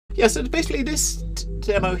Yeah, so basically this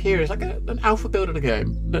demo here is like an alpha build of the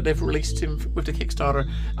game that they've released with the Kickstarter.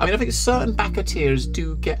 I mean, I think certain backer tiers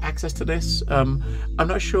do get access to this. I'm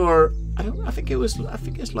not sure. I think it's like, I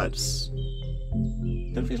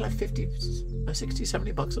don't think it's like 50, 60,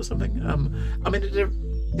 70 bucks or something. I mean,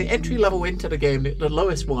 the entry level into the game, the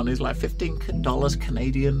lowest one is like $15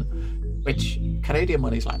 Canadian, which Canadian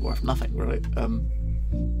money is like worth nothing, right?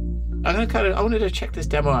 I wanted to check this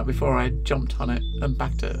demo out before I jumped on it and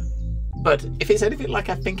backed it. But if it's anything like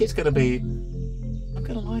I think it's going to be, I'm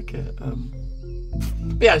going to like it. But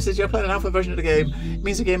yeah, since you're playing an alpha version of the game, it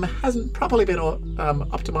means the game hasn't properly been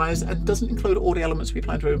optimized and doesn't include all the elements we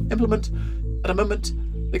plan to implement. At the moment,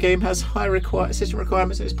 the game has high system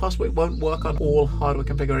requirements, and it's possible it won't work on all hardware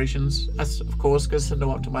configurations, as of course, because there's no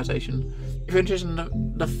optimization. If you're interested in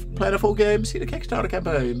playing a full game, see the Kickstarter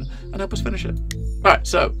campaign and help us finish it. Right,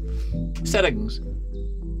 so settings.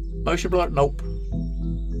 Motion blur, nope.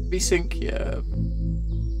 VSync, yeah.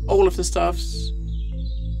 All of the stuffs.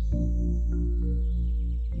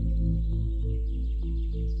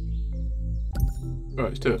 Right,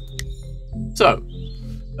 let's do it. So,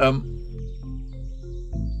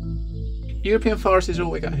 European forest is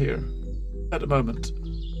all we got here at the moment.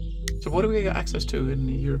 So what do we get access to in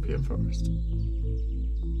the European forest?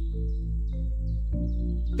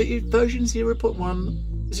 The version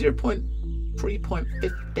 0.1,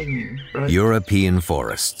 0.3.15, right? European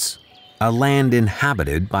forests. A land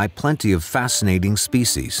inhabited by plenty of fascinating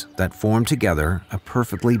species that form together a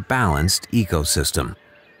perfectly balanced ecosystem.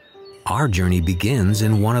 Our journey begins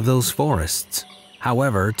in one of those forests.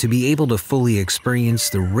 However, to be able to fully experience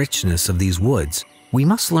the richness of these woods, we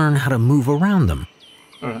must learn how to move around them.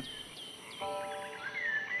 All right.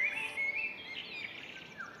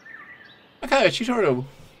 Okay, tutorial.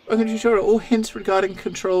 Welcome to tutorial. All hints regarding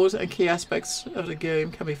controls and key aspects of the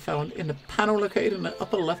game can be found in the panel located in the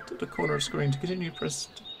upper left of the corner of the screen. To continue, press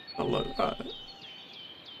follow.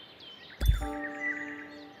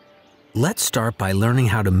 Let's start by learning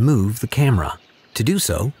how to move the camera. To do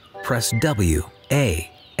so, press W,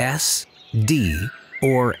 A, S, D,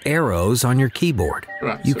 or arrows on your keyboard.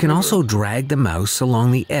 Right, you so can also drag the mouse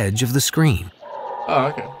along the edge of the screen. Oh,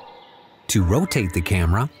 okay. To rotate the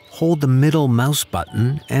camera, hold the middle mouse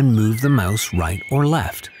button and move the mouse right or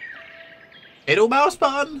left. Middle mouse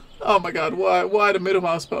button? Oh my god, why the middle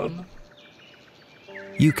mouse button?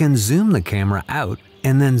 You can zoom the camera out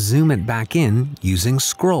and then zoom it back in using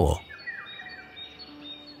scroll.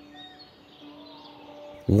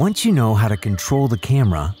 Once you know how to control the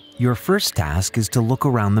camera, your first task is to look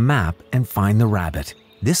around the map and find the rabbit.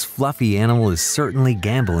 This fluffy animal is certainly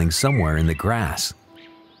gambling somewhere in the grass.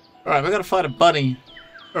 Alright, we gotta find a bunny.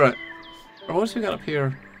 Alright. What else we got up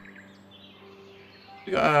here?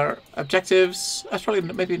 We got our objectives. That's probably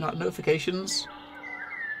maybe not notifications.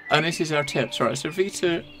 And this is our tips. Alright, so V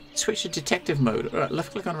to switch to detective mode. Alright,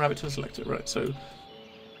 left click on rabbit to select it. Right, so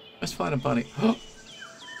let's find a bunny.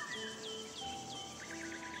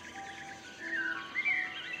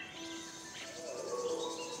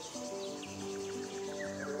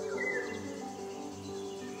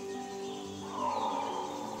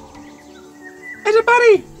 There's a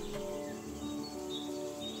bunny!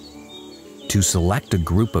 To select a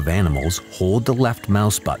group of animals, hold the left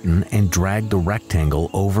mouse button and drag the rectangle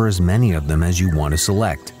over as many of them as you want to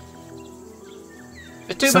select.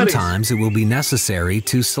 Sometimes it will be necessary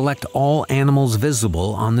to select all animals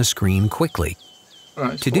visible on the screen quickly.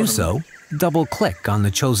 Right, to do so, double-click on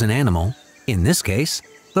the chosen animal, in this case,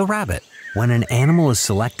 the rabbit. When an animal is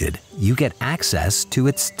selected, you get access to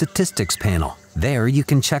its statistics panel. There you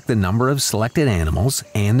can check the number of selected animals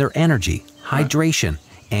and their energy, hydration,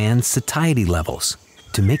 and satiety levels.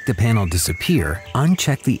 To make the panel disappear,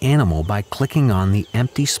 uncheck the animal by clicking on the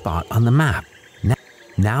empty spot on the map.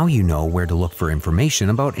 Now you know where to look for information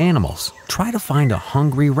about animals. Try to find a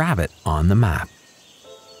hungry rabbit on the map.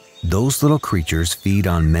 Those little creatures feed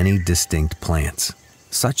on many distinct plants,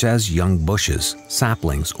 such as young bushes,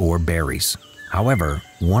 saplings, or berries. However,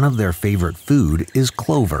 one of their favorite food is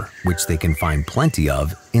clover, which they can find plenty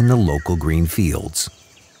of in the local green fields.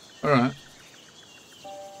 Alright.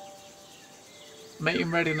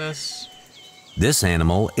 Mating readiness. This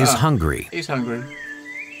animal is hungry. He's hungry.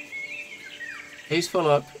 He's full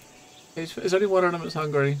up. There's only one of them that's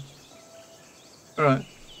hungry. Alright.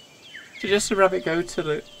 Suggest the rabbit go to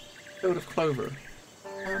the field of clover.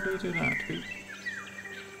 How do we do that?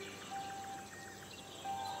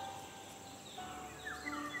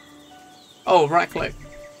 Oh, right click.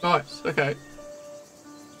 Nice, okay.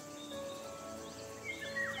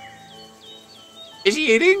 Is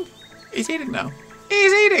he eating? He's eating now.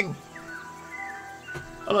 He's eating!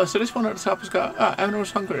 Oh, so this one at the top has got... Ah, animal's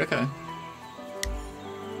hungry, okay.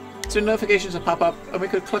 So notifications will pop up, and we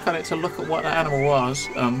could click on it to look at what that animal was.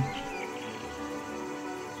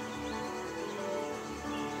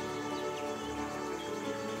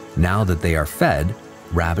 Now that they are fed,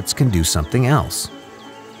 rabbits can do something else.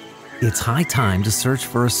 It's high time to search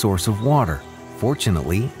for a source of water.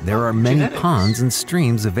 Fortunately, there are many ponds and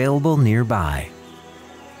streams available nearby.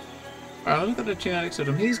 Alright, look at the genetics of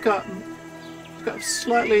him. He's got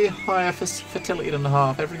slightly higher fertility than the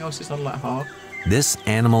half. Everything else is on that half. This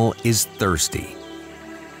animal is thirsty.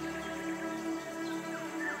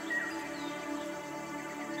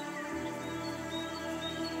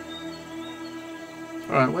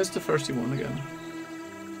 Alright, where's the thirsty one again?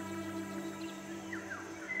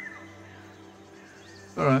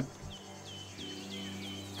 Alright.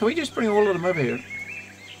 Can we just bring all of them over here?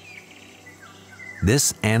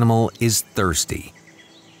 This animal is thirsty.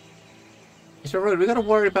 It's a road. We got to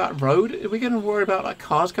worry about road? Are we going to worry about like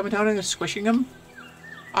cars coming down and squishing them?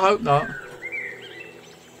 I hope not.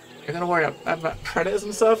 We're going to worry about predators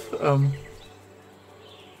and stuff. We'll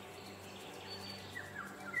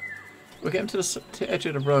get them to the edge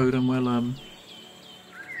of the road and we'll I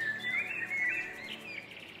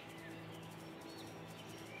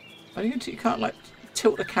think you can't like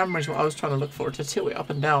tilt the camera is what I was trying to look for, to tilt it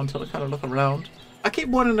up and down to kind of look around. I keep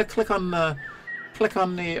wanting to click on the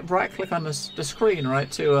right click on the screen,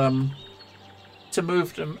 right, to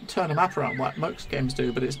move them, turn the map around like most games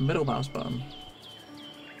do, but it's middle mouse button.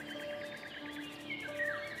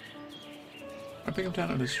 I bring them down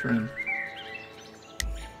to the stream.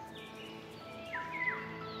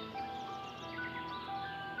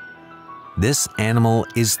 This animal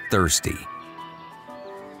is thirsty.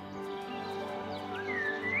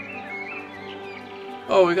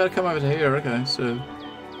 Oh, we gotta come over to here, okay, so...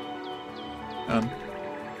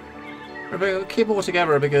 We'll keep them all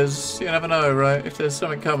together because you never know, right, if there's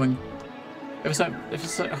something coming. If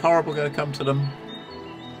it's something horrible gonna come to them.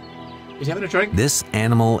 Is he having a drink? This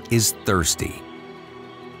animal is thirsty.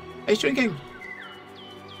 He's drinking!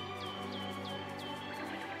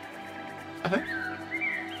 I think.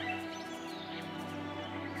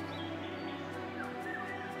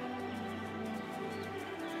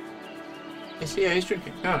 Yeah, he's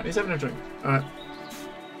drinking. Alright, he's having a drink. Alright.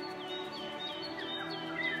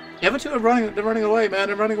 The other two are running. They're running away, man.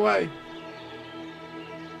 They're running away.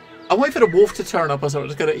 I'm waiting for the wolf to turn up or something.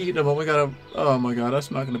 It's gonna eat them and we gotta... Oh my god, that's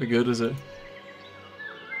not gonna be good, is it?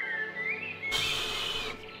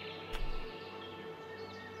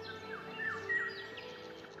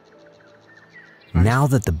 Now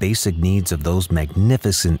that the basic needs of those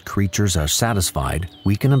magnificent creatures are satisfied,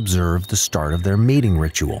 we can observe the start of their mating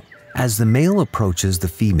ritual. As the male approaches the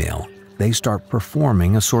female, they start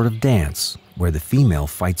performing a sort of dance, where the female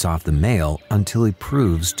fights off the male until he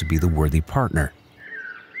proves to be the worthy partner.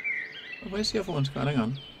 Where's the other ones going? Hang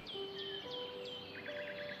on.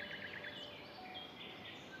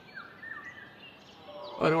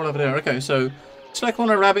 Oh, they're all over there. Okay, so select one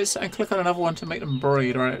of the rabbits and click on another one to make them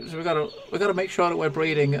breed. Right? So we gotta make sure that we're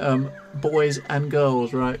breeding boys and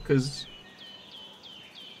girls, right? Because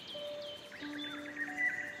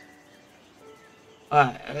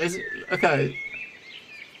okay.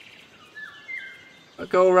 A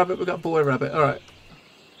girl rabbit, we got a boy rabbit. All right.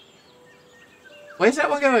 Where's that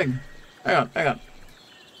one going? Hang on, hang on.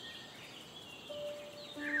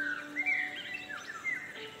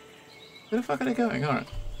 Where the fuck are they going? All right.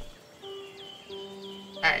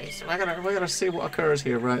 Hey, so we gotta see what occurs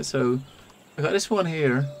here, right? So I got this one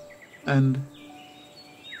here, and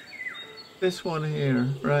this one here,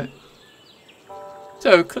 right?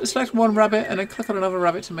 So select one rabbit and then click on another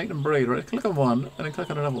rabbit to make them breed, right? Click on one and then click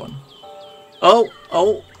on another one. Oh,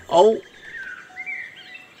 oh, oh!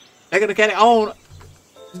 They're gonna get it on.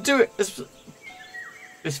 Do it.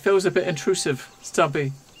 This feels a bit intrusive,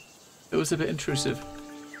 Stumpy. It was a bit intrusive.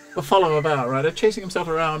 We'll follow him about, right? They're chasing himself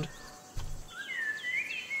around.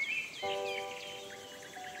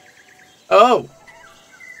 Oh!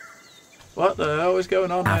 What the hell is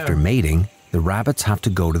going on After there? mating, the rabbits have to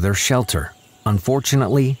go to their shelter.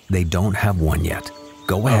 Unfortunately, they don't have one yet.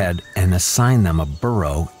 Go ahead and assign them a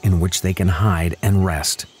burrow in which they can hide and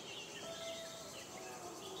rest.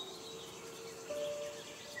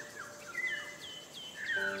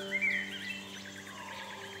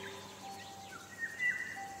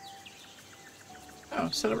 Oh,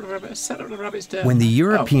 set up the rabbits down. When the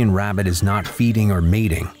European rabbit is not feeding or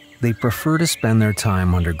mating, they prefer to spend their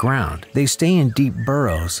time underground. They stay in deep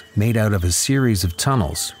burrows made out of a series of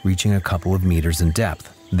tunnels reaching a couple of meters in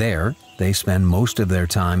depth. There, they spend most of their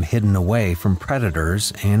time hidden away from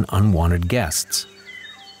predators and unwanted guests.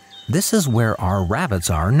 This is where our rabbits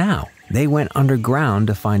are now. They went underground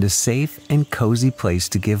to find a safe and cozy place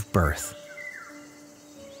to give birth.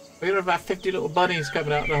 We're gonna have about 50 little bunnies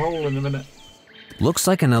coming out of the hole in a minute. Looks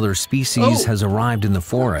like another species has arrived in the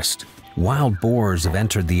forest. Wild boars have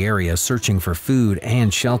entered the area searching for food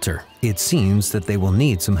and shelter. It seems that they will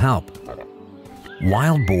need some help.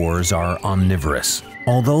 Wild boars are omnivorous.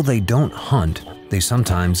 Although they don't hunt, they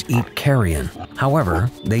sometimes eat carrion.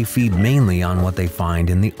 However, they feed mainly on what they find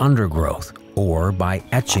in the undergrowth or by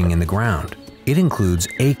etching in the ground. It includes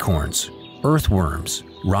acorns, earthworms,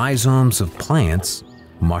 rhizomes of plants,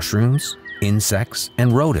 mushrooms, insects,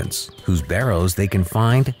 and rodents, whose burrows they can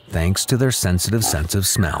find thanks to their sensitive sense of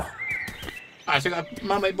smell. Alright, so we got a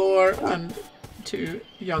mummy boar and 2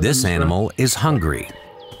 young ones. This animal is hungry.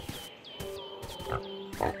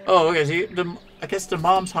 Oh, okay, so I guess the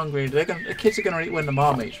mom's hungry. The kids are gonna eat when the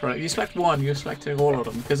mom eats, right? If you select one, you're selecting all of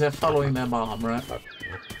them, because they're following their mom, right?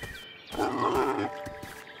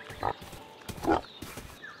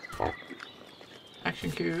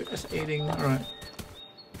 Action cue is eating, alright.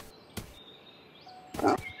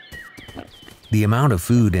 The amount of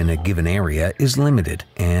food in a given area is limited,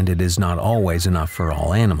 and it is not always enough for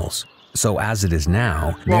all animals. So as it is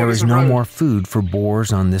now, there is no more food for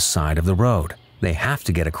boars on this side of the road. They have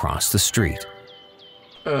to get across the street.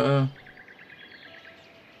 Are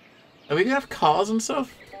we gonna have cars and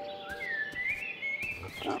stuff?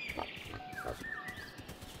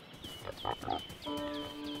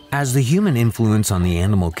 As the human influence on the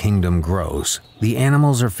animal kingdom grows, the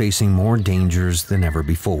animals are facing more dangers than ever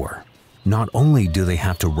before. Not only do they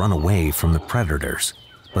have to run away from the predators,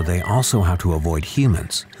 but they also have to avoid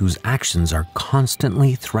humans whose actions are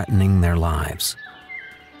constantly threatening their lives.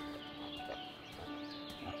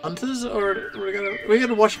 Hunters, or we're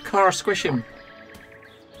gonna watch a car squish him?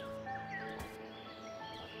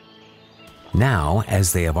 Now,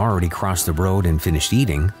 as they have already crossed the road and finished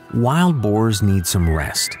eating, wild boars need some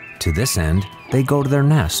rest. To this end, they go to their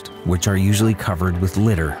nest, which are usually covered with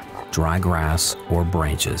litter, dry grass, or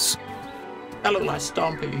branches. That looked like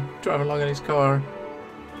Stompy driving along in his car.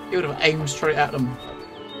 He would have aimed straight at them.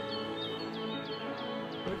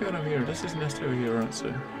 What's going on here? This is nest over here, right?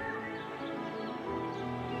 So.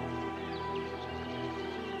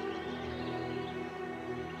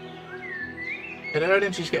 Yeah, their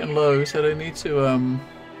energy's getting low, so they need to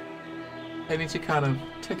kind of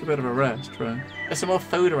take a bit of a rest, right? There's some more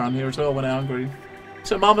food around here as well when they're hungry.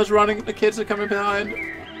 So Mama's running, the kids are coming behind.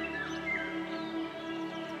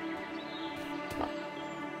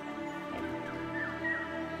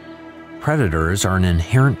 Predators are an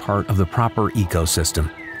inherent part of the proper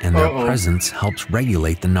ecosystem, and their presence helps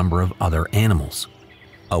regulate the number of other animals.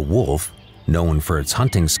 A wolf, known for its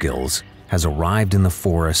hunting skills, has arrived in the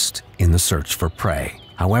forest in the search for prey.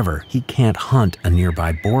 However, he can't hunt a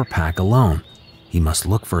nearby boar pack alone. He must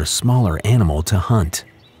look for a smaller animal to hunt.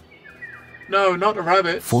 No, not the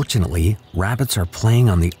rabbits. Fortunately, rabbits are playing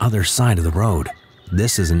on the other side of the road.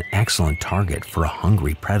 This is an excellent target for a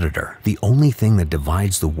hungry predator. The only thing that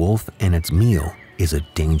divides the wolf and its meal is a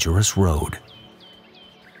dangerous road.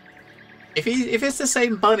 If it's the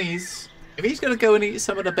same bunnies, if he's gonna go and eat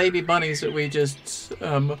some of the baby bunnies that we just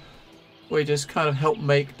kind of helped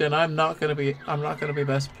make, then I'm not gonna be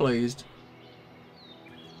best pleased.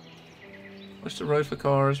 What's the road for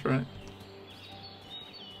cars, right?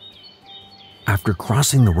 After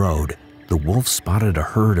crossing the road, the wolf spotted a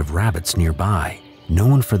herd of rabbits nearby.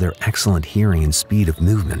 Known for their excellent hearing and speed of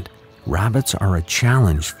movement, rabbits are a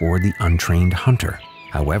challenge for the untrained hunter.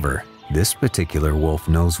 However, this particular wolf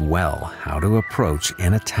knows well how to approach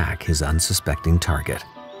and attack his unsuspecting target.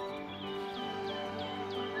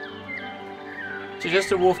 So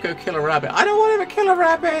just a wolf go kill a rabbit. I don't want him to kill a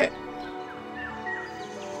rabbit!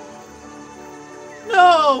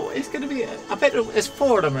 No! It's gonna be... I bet there's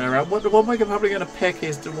 4 of them around. The one we're probably gonna pick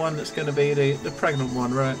is the one that's gonna be the pregnant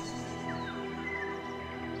one, right?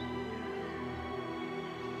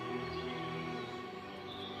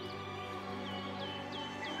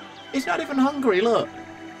 He's not even hungry, look.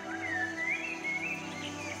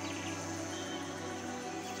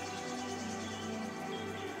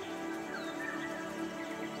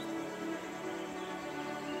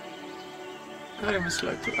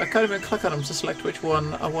 I can't even click on him to select which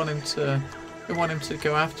one I want him to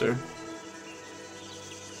go after.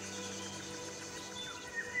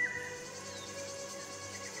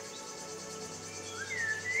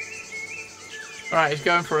 Alright, he's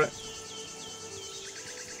going for it.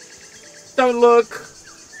 Don't look!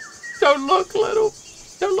 Don't look, little!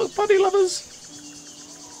 Don't look, bunny lovers!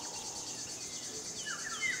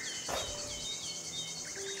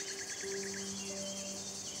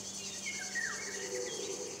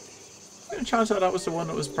 any chance that was the one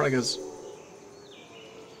that was preggers?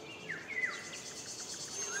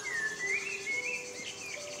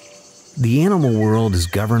 The animal world is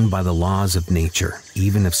governed by the laws of nature,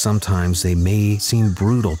 even if sometimes they may seem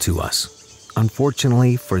brutal to us.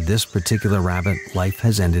 Unfortunately, for this particular rabbit, life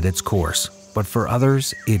has ended its course. But for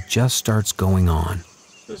others, it just starts going on.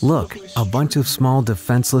 Look, a bunch of small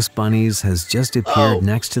defenseless bunnies has just appeared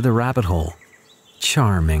next to the rabbit hole.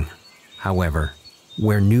 Charming. However,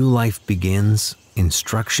 where new life begins,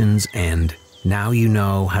 instructions end. Now you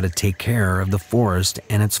know how to take care of the forest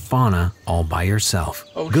and its fauna all by yourself.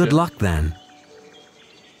 Good luck then.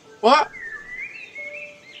 What?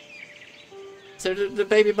 So the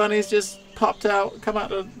baby bunnies just popped out, come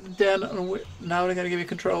out of the den, and now they're going to give you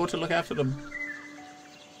control to look after them.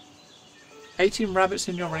 18 rabbits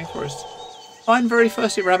in your rainforest. Find very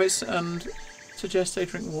thirsty rabbits and suggest they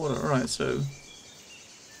drink water. Alright, so...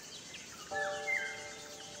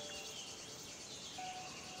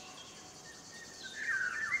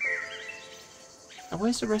 And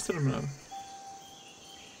where's the rest of them though?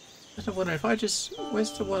 I'm wondering if I just...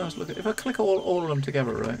 Where's the one I was looking at? If I click all of them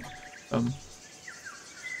together, right?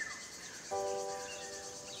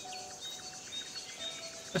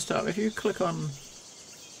 Let's start. If you click on...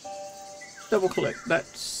 Double click,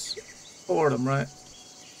 that's 4 of them, right?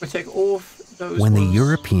 We take all those... When the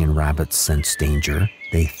European rabbits sense danger,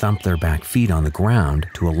 they thump their back feet on the ground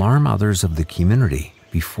to alarm others of the community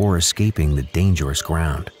before escaping the dangerous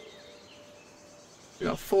ground. We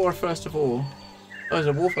got 4 first of all. Oh, there's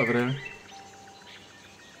a wolf over there.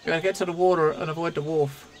 We gotta get to the water and avoid the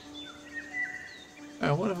wolf.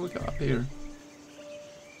 What have we got up here?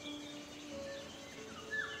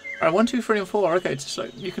 Alright, 1, 2, 3, and 4. Okay, so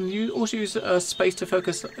you can also use space to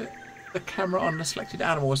focus the camera on the selected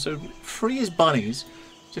animal. So 3 is bunnies.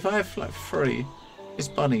 So if I have like 3, is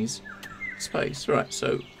bunnies. Space. Right,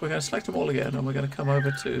 so we're going to select them all again and we're going to come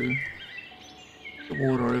over to the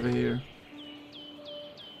water over here.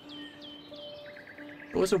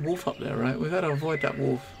 There was a wolf up there, right? We've got to avoid that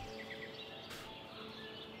wolf.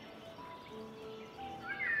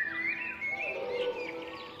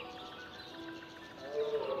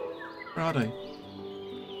 Where are they?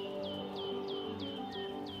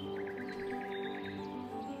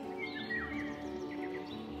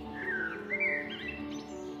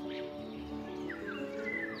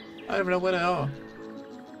 I don't even know where they are.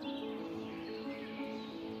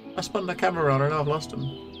 I spun the camera around and I've lost them.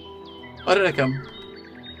 Where did they come?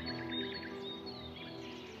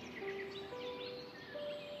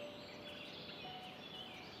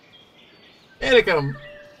 Here they come!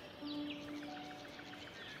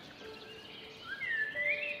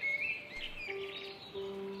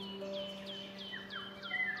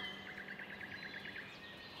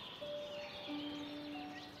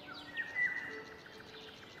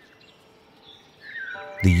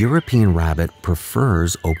 The European rabbit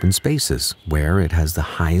prefers open spaces where it has the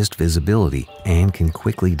highest visibility and can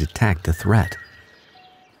quickly detect a threat.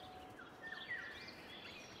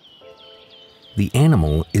 The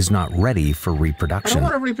animal is not ready for reproduction. I don't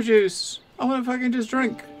want to reproduce. I want to fucking just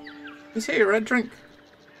drink. It's here, red drink.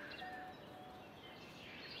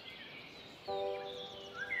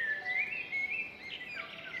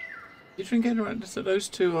 You drinking, right? So those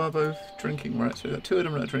 2 are both drinking, right? So we've got 2 of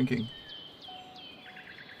them that are drinking.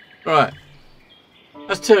 Right.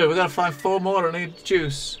 That's 2. We're going to find 4 more that need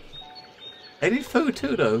juice. They need food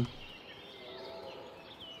too, though.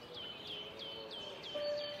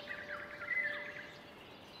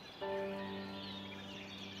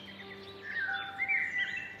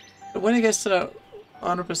 But when it gets to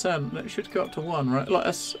 100%, it should go up to 1, right? Like,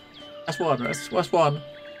 that's 1. That's 1.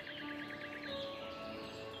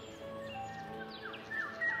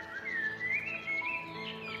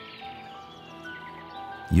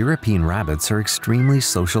 European rabbits are extremely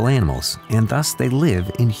social animals, and thus they live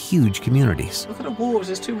in huge communities. Look at the wolves.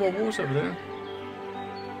 There's 2 more wolves over there.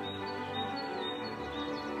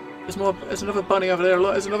 There's another bunny over there.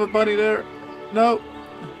 Look, there's another bunny there. No.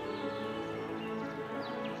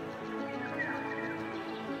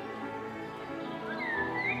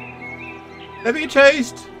 They're being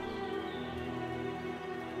chased.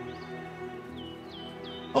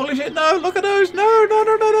 Holy shit, no, look at those. No, no,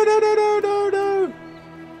 no, no, no, no, no, no, no.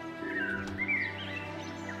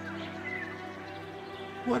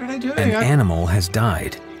 What are they doing? An animal has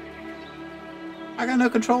died. I got no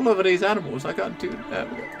control over these animals. I can't do that.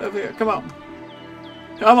 Over here. Come on.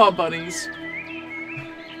 Come on, bunnies.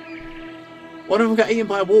 One of them got eaten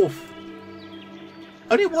by a wolf.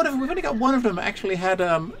 Only one of them. We've only got one of them actually had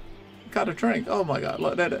got a drink. Oh my god!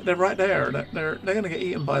 Look, they're right there. They're gonna get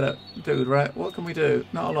eaten by that dude, right? What can we do?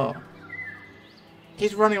 Not a lot.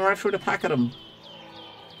 He's running right through the pack of them.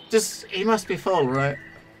 Just, he must be full, right?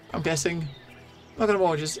 I'm guessing. Not gonna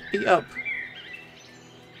bother, just eat up.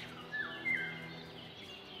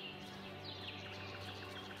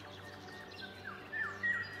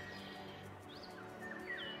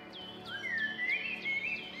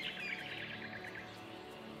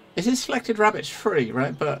 It is selected rabbits free,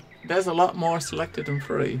 right? But there's a lot more selected than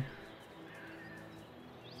free.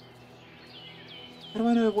 How do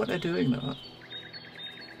I know what they're doing though?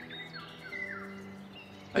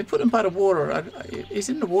 I put him by the water. He's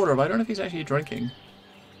in the water, but I don't know if he's actually drinking.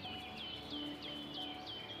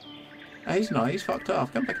 He's not. He's fucked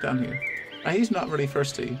off. Come back down here. He's not really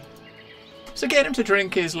thirsty. So getting him to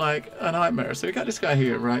drink is like a nightmare. So we got this guy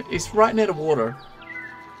here, right? He's right near the water.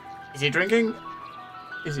 Is he drinking?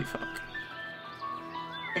 Is he fuck?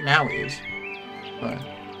 I think now he is. Right.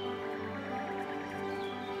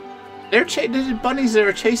 There's bunnies that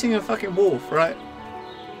are chasing a fucking wolf, right?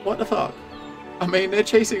 What the fuck? I mean, they're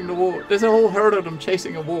chasing the wolf. There's a whole herd of them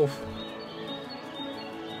chasing a wolf.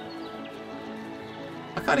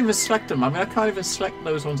 I can't even select them. I mean, I can't even select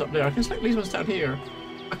those ones up there. I can select these ones down here.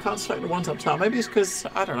 I can't select the ones up top. Maybe it's because,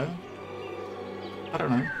 I don't know. I don't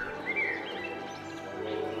know.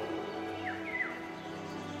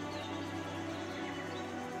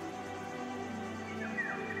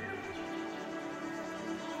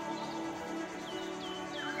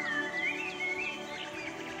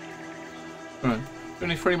 Right,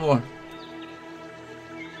 only 3 more.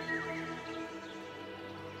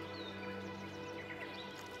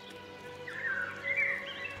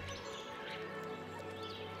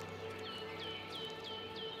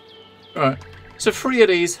 Right, so 3 of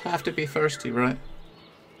these have to be thirsty, right?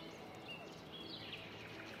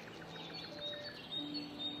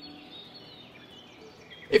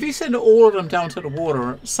 If you send all of them down to the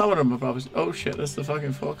water, some of them are probably... Oh shit, that's the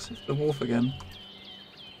fucking fox. It's the wolf again.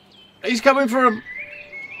 He's coming for him!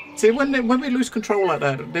 See, when we lose control like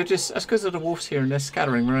that, they're just... That's because of the wolves here and they're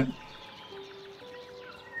scattering, right?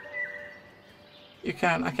 I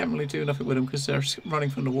can't really do nothing with them because they're running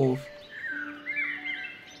from the wolf.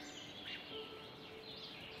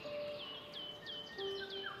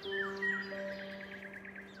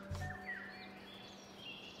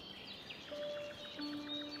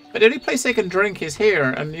 But the only place they can drink is here,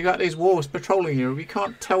 and you got these wolves patrolling here. We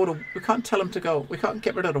can't tell them to go. We can't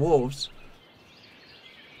get rid of the wolves.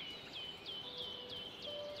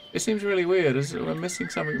 It seems really weird. We're missing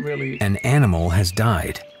something really. An animal has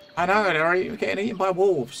died. I know they're getting eaten by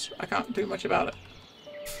wolves. I can't do much about it.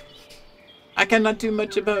 I cannot do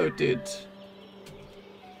much about it.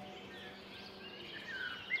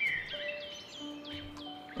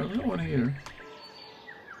 There's no one here.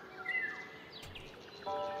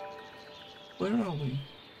 Where are we?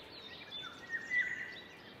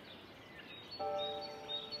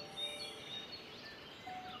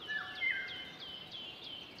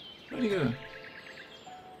 Where'd he go?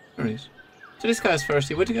 There he is. So this guy's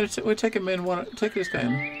thirsty. We'll take him in. Take this guy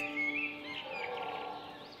in.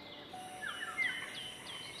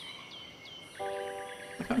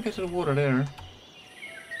 I can't get to the water there.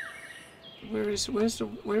 Where is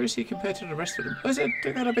he compared to the rest of them? Where's it?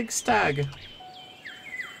 They got a big stag.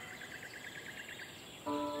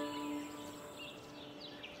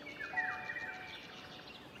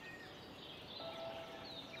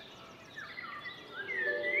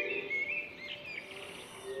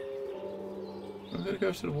 I'm gonna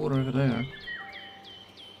go to the water over there.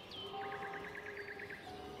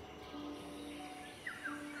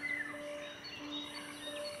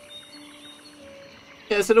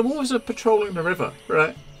 Yeah, so the wolves are patrolling the river,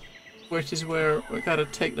 right? Which is where we gotta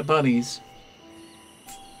take the bunnies.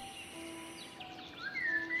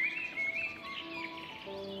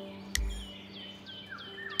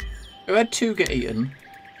 We had 2 get eaten.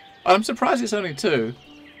 I'm surprised it's only 2.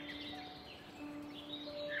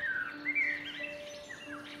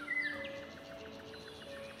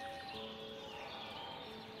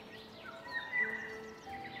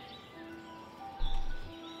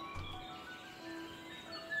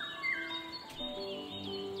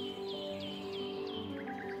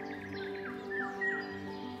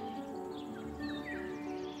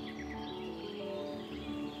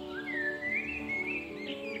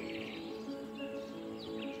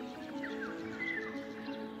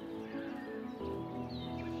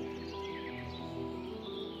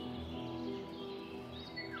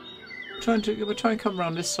 We're trying to come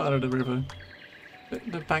around this side of the river.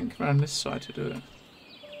 The bank around this side to do it.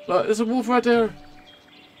 Look, there's a wolf right there.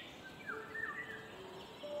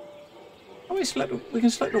 Oh, we can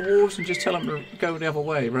select the wolves and just tell them to go the other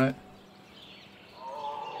way, right?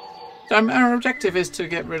 So our objective is to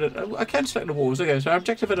get rid of... I can select the wolves. Okay, so our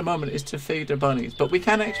objective at the moment is to feed the bunnies. But we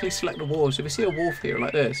can actually select the wolves. If we see a wolf here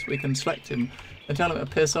like this, we can select him and tell him to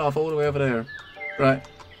piss off all the way over there. Right?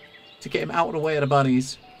 To get him out of the way of the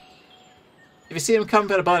bunnies. If you see him come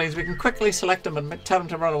to the bunnies, we can quickly select him and tell him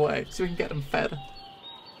to run away. So we can get them fed.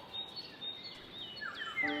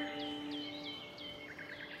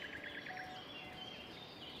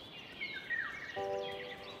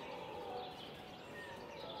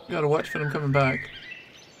 We gotta watch for them coming back.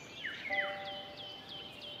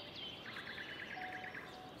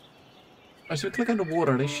 Right, so we click on the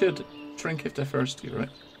water, they should drink if they're thirsty, right?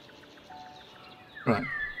 Right.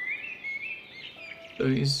 So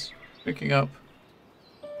he's drinking up.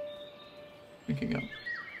 Drinking up.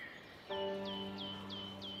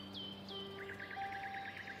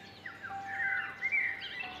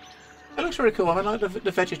 That looks very cool. I mean, like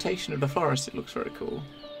the vegetation of the forest, it looks very cool.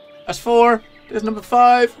 That's 4. There's number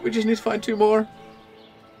 5. We just need to find 2 more.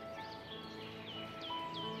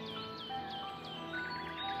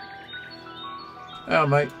 Oh,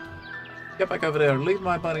 mate. Get back over there. Leave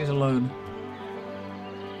my bunnies alone.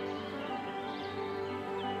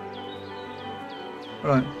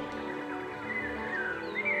 Right.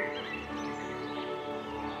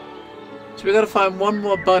 So we gotta find one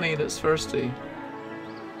more bunny that's thirsty.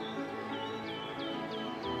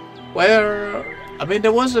 Where... I mean,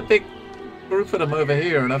 there was a big group of them over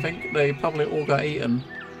here, and I think they probably all got eaten.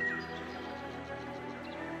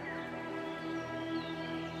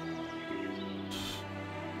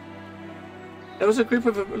 There was a group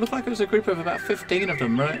of... It looked like it was a group of about 15 of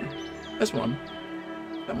them, right? There's one.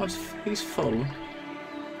 That one's... He's full.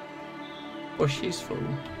 Or she's full.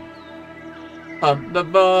 Hunt the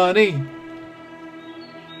bunny!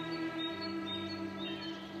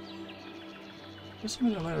 Where's some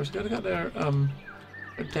of the layers? Gotta get their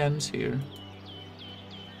dens here.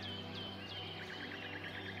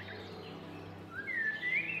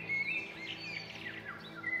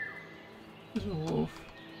 There's a wolf.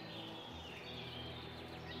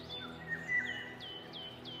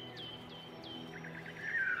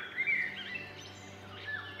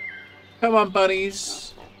 Come on,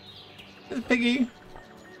 bunnies. There's a piggy.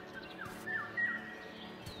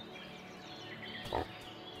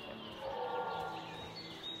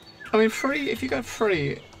 I mean, free. If you go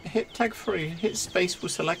free, tag free, hit space will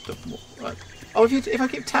select them. Right. Oh, if I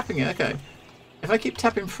keep tapping it, okay. If I keep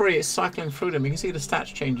tapping free, it's cycling through them. You can see the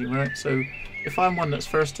stats changing, right? So if I'm one that's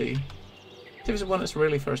thirsty, if there's one that's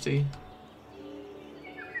really thirsty,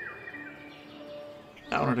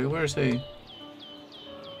 that one I do. Where is he?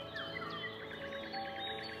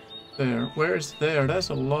 There. Where is there? That's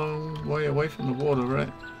a long way away from the water,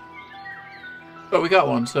 right? But we got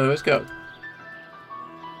one, so let's go.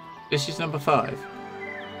 This is number 5.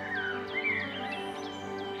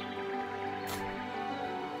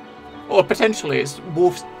 Or potentially it's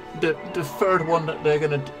wolves, the third one that they're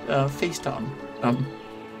going to feast on.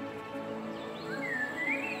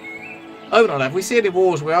 Overall, if we see any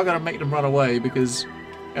wolves, we are going to make them run away because,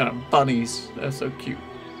 you know, bunnies, they're so cute.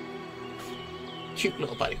 Cute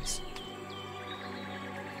little bunnies.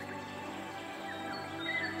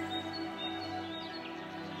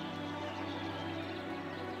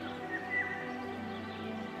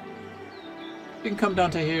 You can come down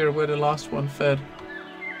to here where the last one fed.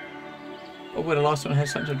 Or where the last one had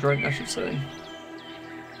something to drink, I should say.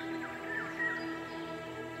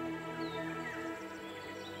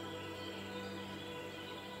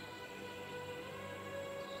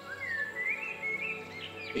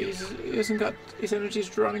 He hasn't got... His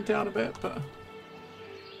energy's running down a bit, but...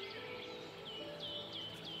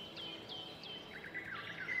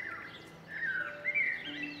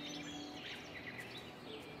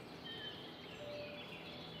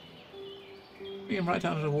 Him right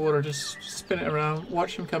down to the water, just spin it around,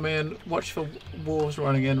 watch him come in, watch for wolves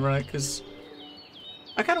running in, right? Because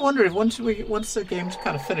I kind of wonder if once the game's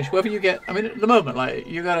kind of finished, whether you get, I mean, at the moment, like,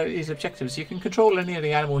 you got these objectives, you can control any of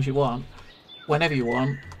the animals you want, whenever you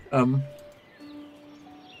want. So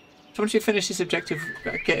once you finish this objective,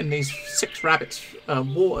 getting these 6 rabbits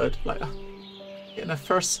watered, like getting their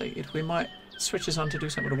first seed, we might switch this on to do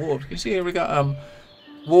some of the wolves. You see here we got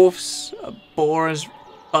wolves, boars,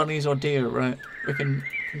 bunnies or deer, right? We can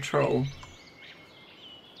control.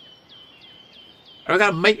 We're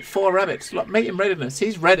gonna mate 4 rabbits. Look, mate in readiness.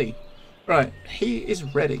 He's ready. Right, he is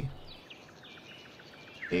ready.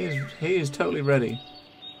 He is totally ready.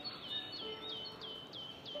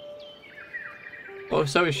 Oh,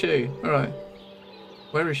 so is she. Alright.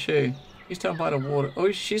 Where is she? He's down by the water.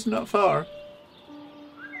 Oh, she's not far.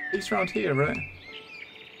 He's around here, right?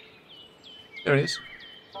 There he is.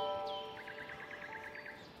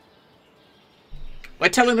 We're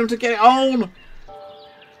telling them to get it on.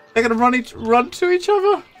 They're gonna run to each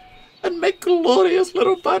other and make glorious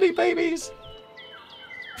little bunny babies.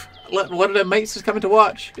 One of their mates is coming to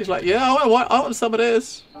watch. He's like, yeah, I want some of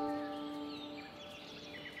this.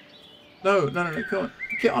 No, come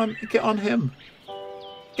on. Get on him.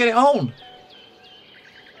 Get it on.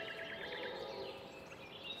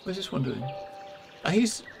 What's this one doing?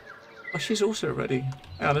 Oh, she's also ready.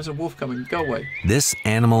 Oh, there's a wolf coming. Go away. This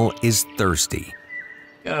animal is thirsty.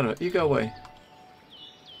 Get out of it. You go away.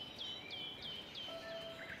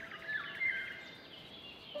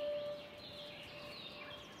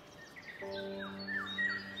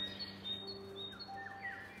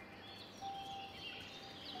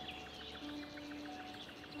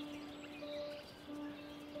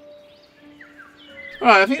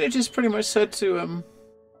 Alright, I think they just pretty much said to no.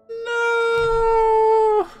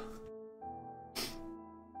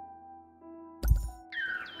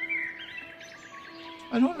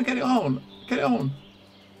 I don't want to get it on. Get it on.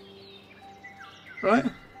 Right?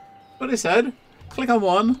 What they said. Click on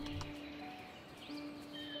one.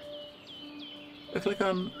 Click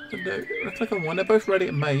on one. They're both ready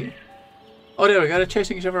to mate. Oh, there we go. They're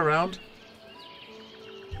chasing each other around.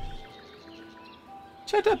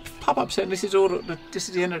 So that pop-up saying this is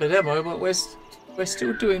the end of the demo, but we're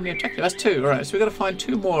still doing the objective. That's 2, right? So we've got to find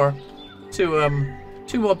 2 more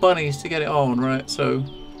bunnies to get it on, right? So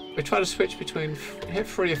we try to switch between hit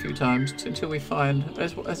 3 a few times until we find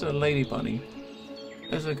as a lady bunny,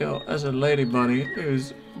 as a lady bunny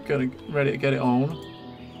who's ready to get it on.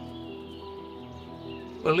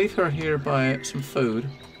 We'll leave her here by some food,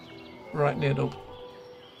 right near the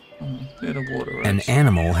water. Right? An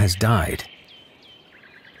animal has died.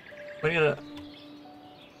 We need a...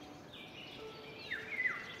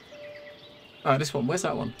 Alright, this one. Where's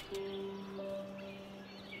that one?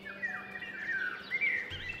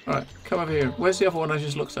 Alright, come over here. Where's the other one I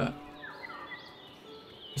just looked at?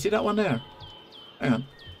 You see that one there? Hang on.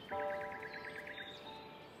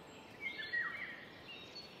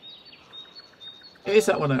 It is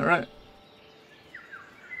that one there, right?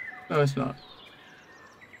 No, it's not.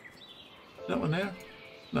 Is that one there?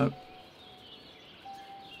 No.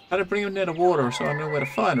 How to bring him near the water so I know where to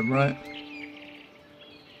find him, right?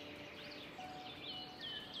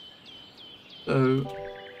 So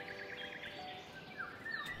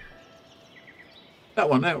that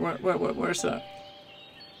one there, where's that?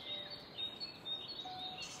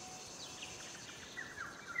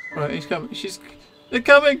 Right, he's coming. They're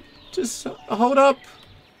coming. Just hold up.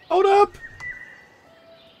 Hold up.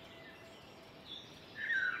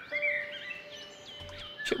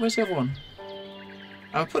 Shit, where's the other one?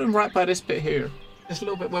 I'll put him right by this bit here. Just a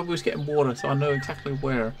little bit where we was getting water, so I know exactly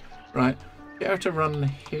where. Right. Get her to run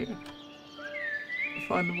here.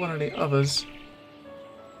 Find one of the others.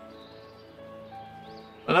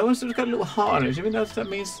 Well, that one's got a little heart on it. Do you think that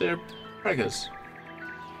means they're preggers?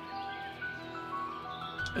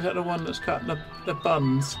 Is that the one that's got the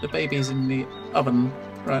buns, the babies in the oven?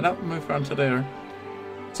 Right, that will move around to there.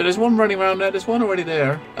 So there's one running around there, there's one already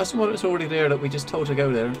there. That's the one that's already there that we just told to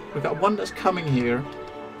go there. We've got one that's coming here.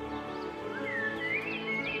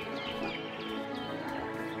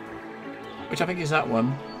 Which I think is that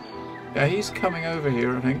one. Yeah, he's coming over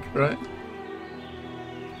here, I think, right?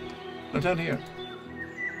 No, down here.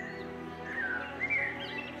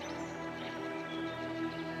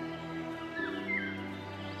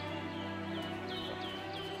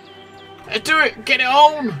 Let's do it! Get it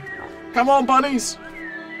on! Come on, bunnies!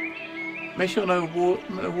 Make sure no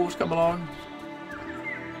wolves come along.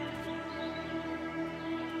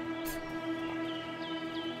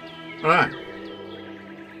 Alright.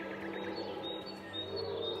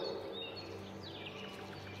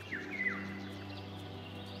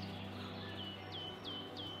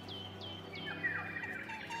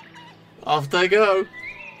 Off they go.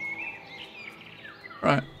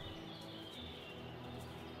 Right.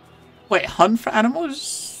 Wait, hunt for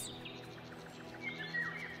animals?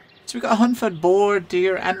 So we got a hunt for boar,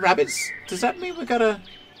 deer, and rabbits. Does that mean we gotta...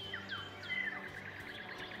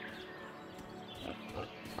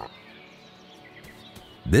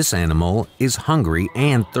 This animal is hungry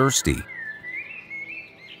and thirsty.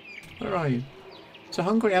 Where are you? So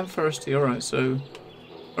hungry and thirsty. All right. So,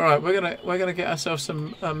 all right. We're gonna get ourselves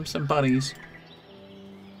some bunnies.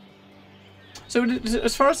 So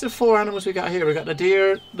as far as the 4 animals we got here, we got the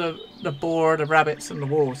deer, the boar, the rabbits, and the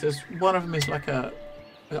wolves. There's one of them is like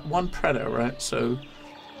we got one predator, right? So,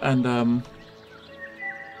 and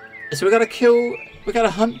so we gotta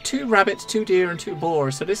hunt 2 rabbits, 2 deer, and 2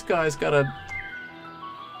 boars. So this guy's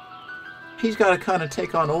he's gotta kind of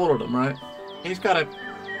take on all of them, right? He's gotta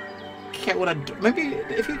working out what I'd do. Maybe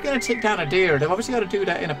if you're going to take down a deer, they've obviously got to do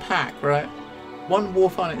that in a pack, right? One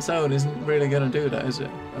wolf on its own isn't really going to do that, is it?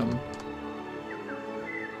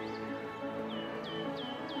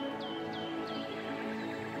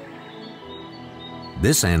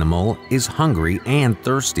 This animal is hungry and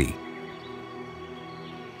thirsty.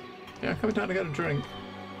 Yeah, coming down to get a drink.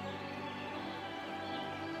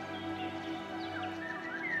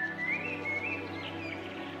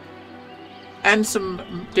 And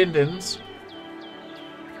some din-dins.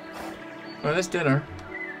 Well, that's dinner.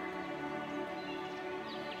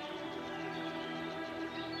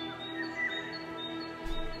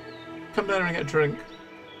 Come down and get a drink.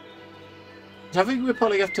 So I think we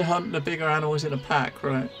probably have to hunt the bigger animals in a pack,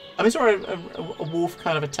 right? I mean, sorry, a wolf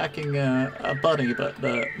kind of attacking a bunny, but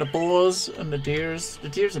the boars and the deers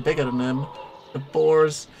are bigger than them. The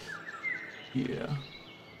boars, yeah.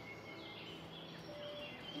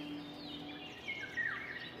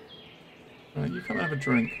 Right, you come and have a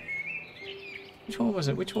drink. Which one was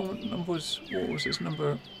it? Which one was, what was this,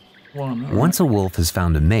 number 1? Right. Once a wolf has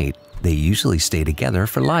found a mate, they usually stay together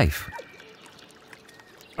for life.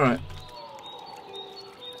 Alright.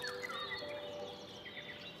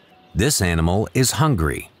 This animal is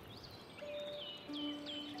hungry.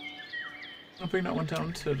 I'll bring that one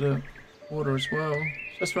down to the water as well.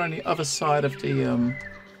 Just around the other side of the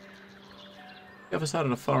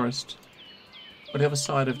forest. Or the other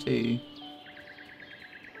side of the...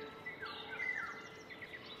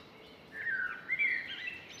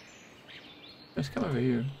 Let's come over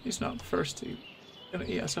here. He's not thirsty. He's gonna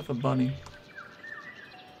eat us up a bunny.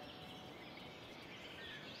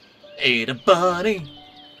 Ate a bunny!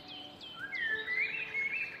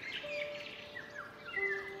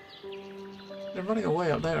 They're running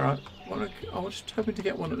away up there. I was just hoping to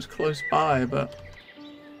get one that was close by, but...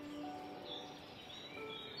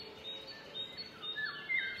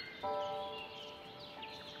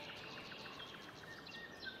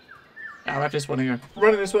 I'll have this one here.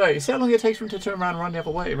 Running this way. See how long it takes for him to turn around and run the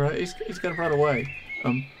other way, right? He's gonna run away.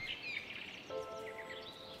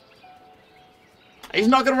 He's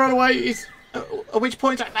not gonna run away. He's... at which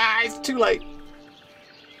point, like, nah, it's too late.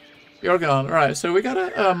 You're gone. Alright, so we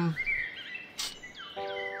gotta,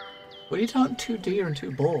 we need to hunt 2 deer and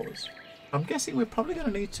 2 boars. I'm guessing we're probably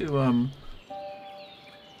gonna need to, I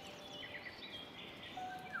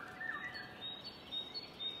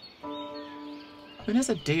mean, there's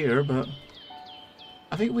a deer, but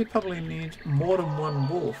I think we probably need more than 1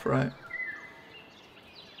 wolf, right?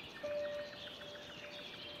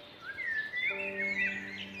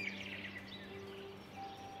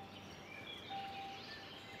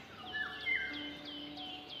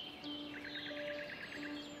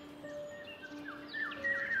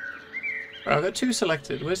 Right, I've got 2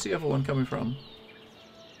 selected. Where's the other one coming from?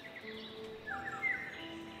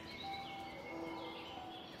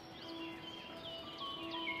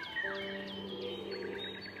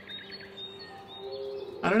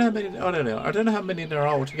 I don't know how many. Oh, there they are. I don't know how many there are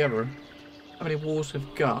altogether. How many wolves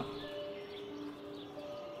we've got?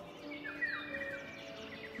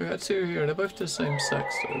 We've got 2 here. They're both the same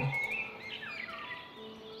sex, though.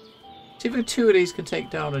 See if 2 of these can take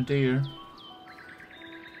down a deer.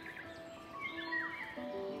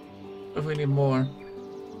 If we need more.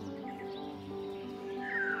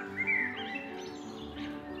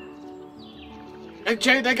 Hey,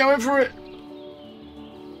 Jay, they're going for it!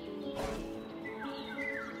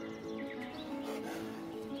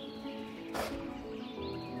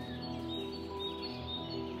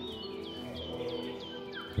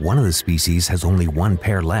 One of the species has only 1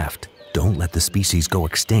 pair left. Don't let the species go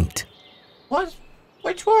extinct. What?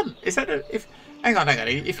 Which one? Is that a... If... Hang on.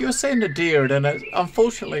 If you're saying the deer, then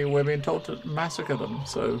unfortunately we're being told to massacre them,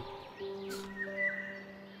 so...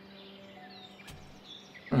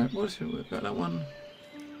 Right, what's it? We've got that one.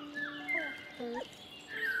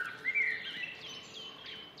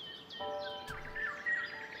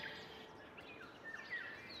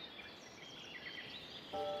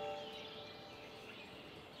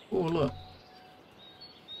 Oh, look.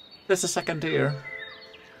 There's a second deer.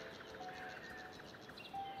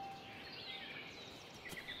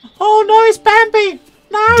 Oh no, it's Bambi!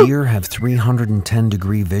 No! Deer have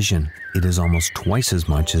 310-degree vision. It is almost twice as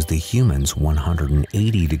much as the human's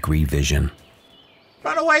 180-degree vision.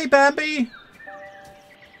 Run away, Bambi!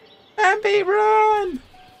 Bambi, run!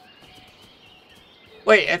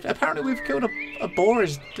 Wait, apparently we've killed a boar.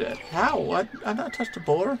 Is dead. How? I've not touched a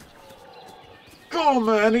boar. Oh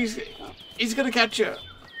man, he's gonna catch you.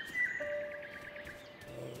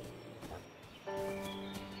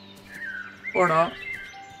 Or not.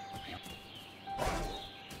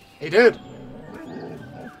 He did.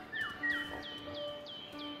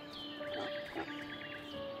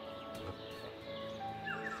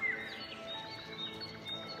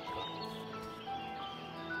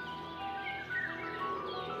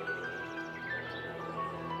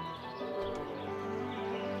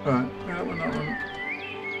 Right, that one, that one.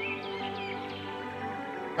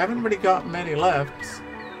 I haven't really got many left.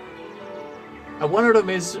 And one of them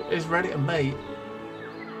is ready to mate.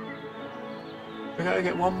 We gotta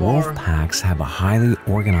get one more. Wolf packs have a highly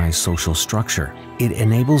organized social structure. It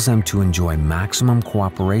enables them to enjoy maximum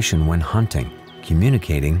cooperation when hunting,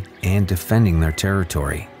 communicating, and defending their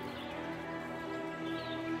territory.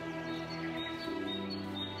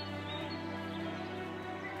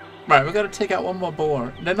 Right, we gotta take out one more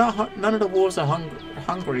boar. They're not. None of the boars are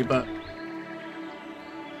hungry, but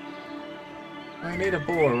we need a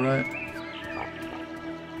boar, right?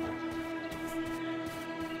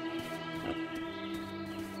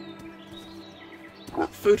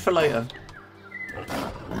 Food for later.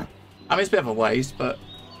 I mean, it's a bit of a waste, but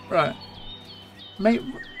right.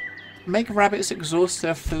 Make rabbits exhaust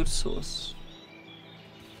their food source.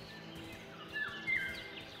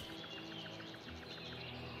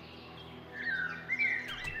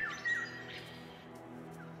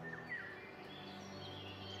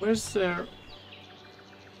 Where's their...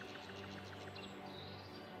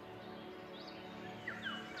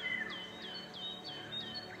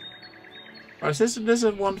 Right, so there's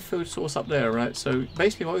a one food source up there, right? So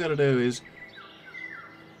basically what we gotta do is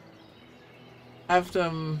have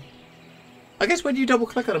them... I guess when you double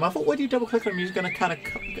click on them, I thought when you double click on them you're gonna kind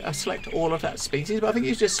of select all of that species, but I think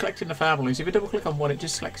it's just selecting the families. If you double click on one, it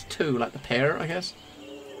just selects two, like the pair, I guess.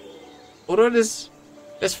 Although there's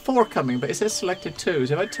 4 coming, but it says selected 2.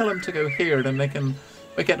 So if I tell them to go here, then we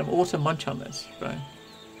get them all to munch on this, right?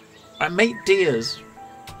 Right, mate deers.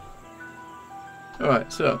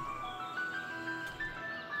 Alright, so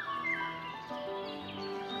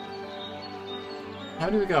how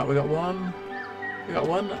many we got? We got one,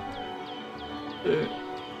 2.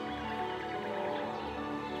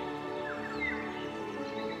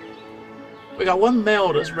 We got one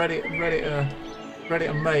male that's ready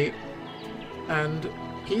to mate, and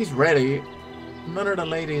he's ready. None of the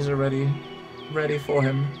ladies are ready for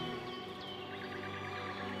him.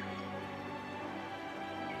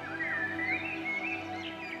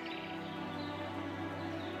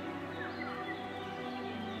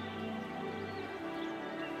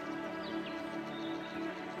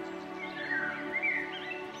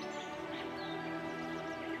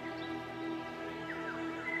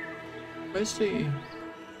 Where's the...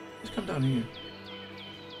 Let's come down here.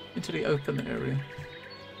 Into the open area.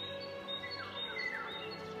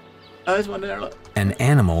 Oh, there's one there, look. An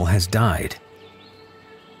animal has died.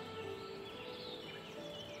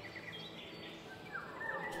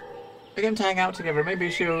 We get them to hang out together. Maybe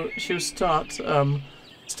she'll start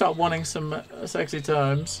wanting some sexy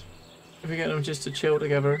times if we get them just to chill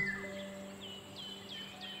together.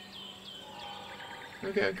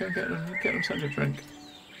 Okay, go get them something to drink.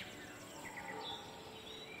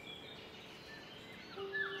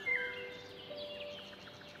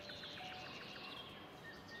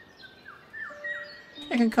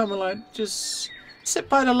 They can come and like just sit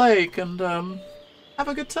by the lake and have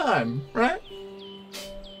a good time, right?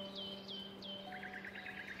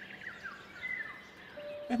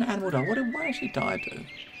 An animal died. Why has she died though?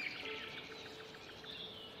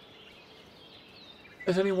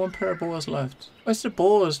 There's only one pair of boars left. Where's the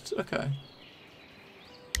boars? Okay.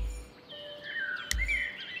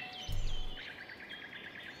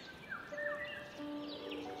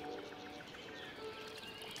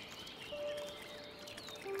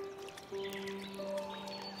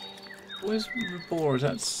 Where's the boars?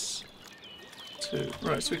 That's 2.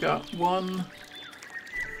 Right, so we got 1.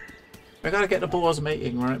 We gotta get the boars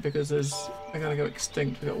mating, right? Because they gotta go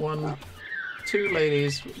extinct. We got 1, 2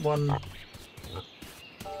 ladies, 1.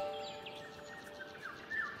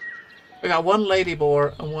 We got 1 lady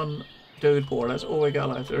boar and 1 dude boar. That's all we got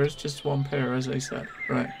left. There is just 1 pair, as they said.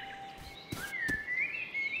 Right.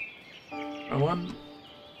 Right, 1.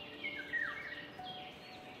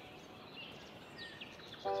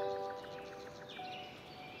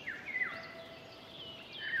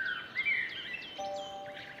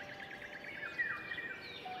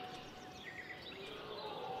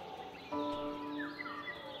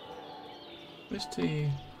 Where's the...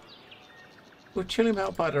 We're chilling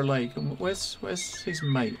out by the lake, and where's his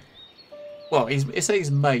mate? Well, it says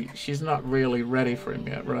mate. She's not really ready for him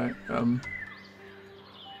yet, right? I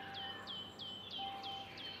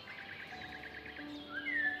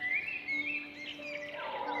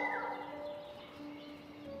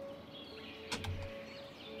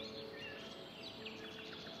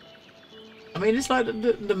mean, it's like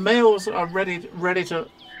the males are ready to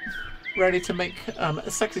make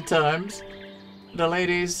sexy times. The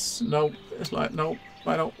ladies, nope. It's like, nope.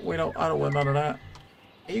 I don't want none of that.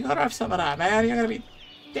 You gotta have some of that, man. You're gonna be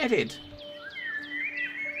deaded.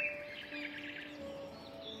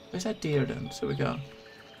 Where's that deer then? So we go.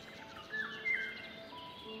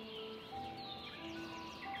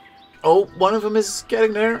 Oh, one of them is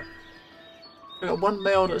getting there. We got one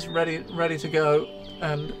male that's ready to go,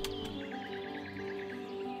 and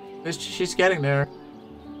she's getting there.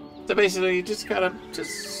 So basically, you just gotta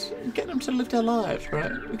get them to live their lives,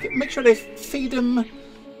 right? Make sure they feed them.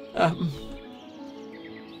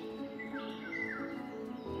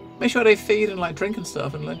 Make sure they feed and like drink and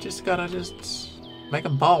stuff, and like just make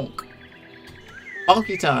them bonk.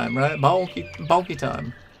 Bonky time, right? Bonky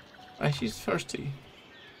time. Right, she's thirsty.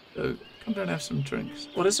 So come down and have some drinks.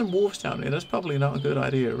 Well, there's some wolves down there. That's probably not a good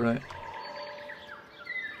idea, right?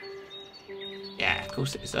 Yeah, of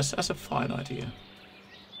course it is. That's a fine idea.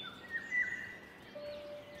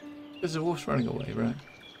 There's the wolves running away, right?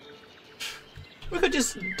 We could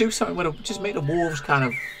just do something with it. Just make the wolves kind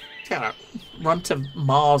of run to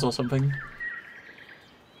Mars or something.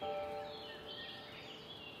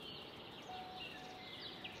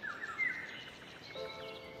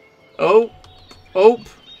 Oh, oh.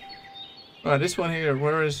 Right, this one here.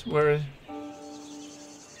 Where is?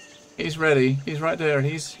 He's ready. He's right there.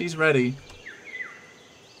 He's ready.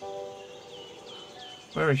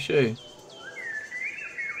 Where is she?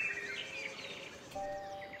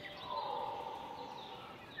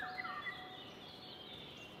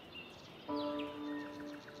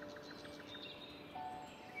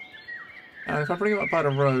 If I bring him up by the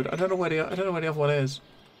road, I don't know where the other one is.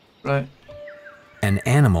 Right. An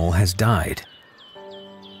animal has died.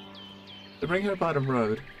 So bring her by the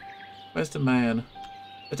road. Where's the man?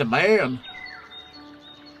 It's a man.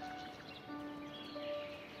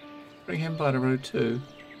 Bring him by the road too.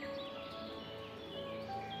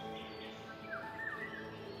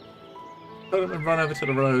 Let him run over to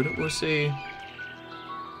the road. We'll see.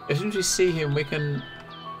 As soon as we see him, we can.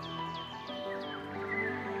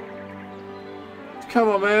 Come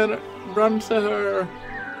on, man. Run to her.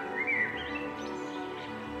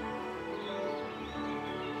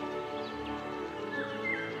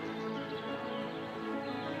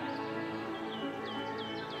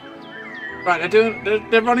 Right,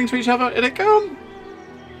 they're running to each other. Here they come.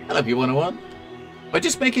 Hello, you 101. We're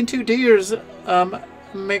just making two deers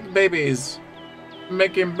make babies.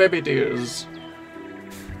 Making baby deers.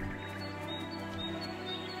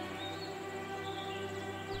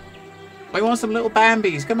 We want some little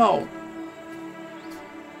Bambis, come on.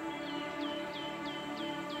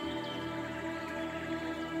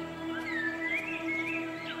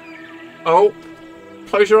 Oh,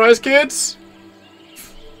 close your eyes, kids.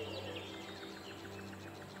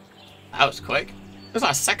 That was quick. It was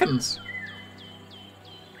like seconds.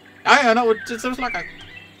 I know, it was like a...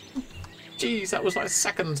 Jeez, that was like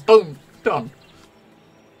seconds. Boom, done.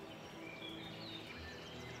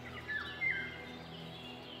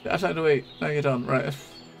 That's how to wait. Now you're done, right?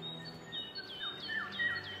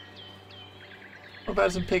 What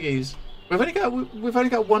about some piggies? We've only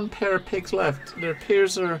got one pair of pigs left. Their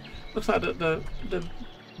peers are. Looks like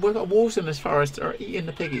we've got wolves in this forest that are eating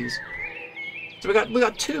the piggies. So we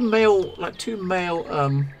got two male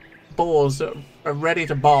boars that are ready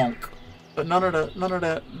to bonk, but none of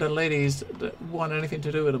the ladies that want anything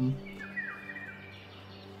to do with them.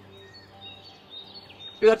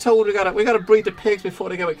 We got told we gotta breed the pigs before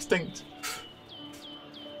they go extinct.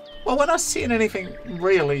 Well, we're not seeing anything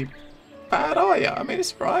really bad, are you? I mean,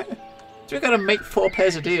 it's right. So we gotta make 4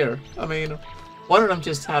 pairs of deer. I mean, one of them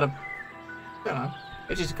just had a, you know,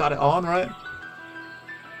 it just got it on, right?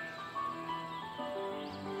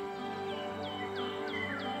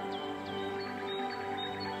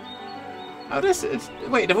 Oh, this is...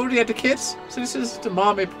 Wait, they've already had the kids? So this is the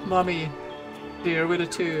mommy deer with the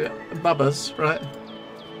 2 bubbas, right?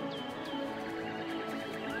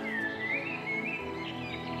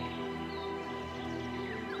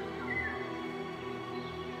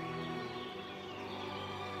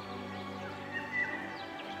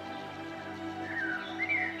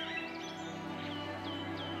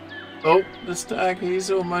 Oh, the stag, he's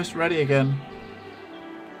almost ready again.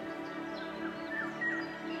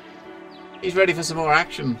 He's ready for some more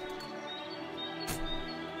action.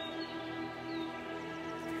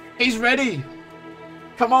 He's ready!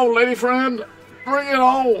 Come on, lady friend! Bring it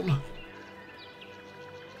on!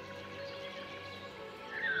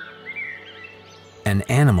 An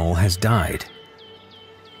animal has died.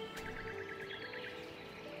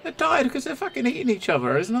 They died because they're fucking eating each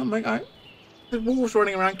other. It's not like the wolves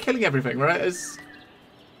running around killing everything, right? There's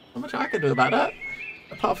not much I can do about that.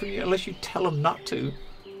 Apart from unless you tell them not to.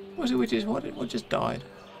 What was it what just died?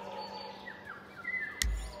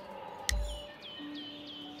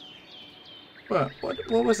 What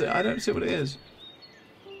was it? I don't see what it is.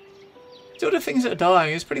 The other things that are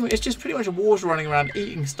dying is pretty much, it's just pretty much wars running around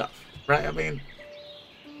eating stuff, right? I mean,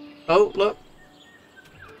 oh look,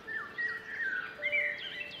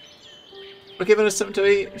 we're giving her something to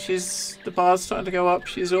eat. The bar's starting to go up.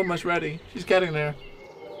 She's almost ready. She's getting there.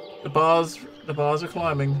 The bars are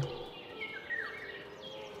climbing.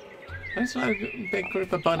 There's like a big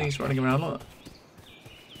group of bunnies running around. Look.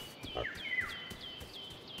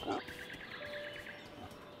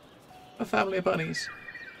 A family of bunnies.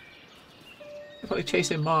 They're probably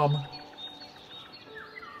chasing Mom.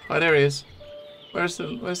 Oh, there he is. Where's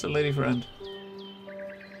the lady friend?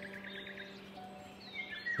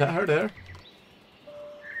 Is that her there?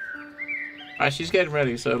 Alright, she's getting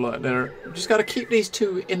ready. So like, just got to keep these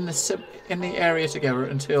two in the area together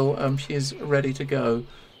until she's ready to go.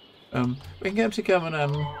 We can get them to come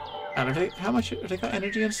and how much have they got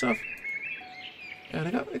energy and stuff? Yeah,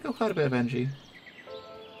 they got quite a bit of energy.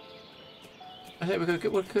 I think we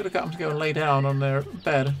could have got them to go and lay down on their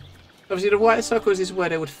bed. Obviously, the white circles is where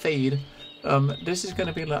they would feed. This is going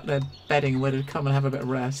to be like their bedding, where they'd come and have a bit of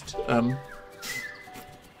rest.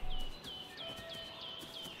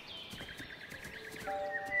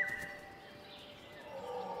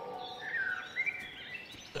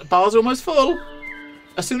 The bar's almost full.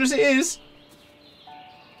 As soon as it is.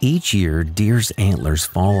 Each year, deer's antlers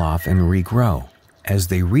fall off and regrow. As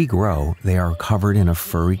they regrow, they are covered in a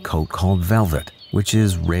furry coat called velvet, which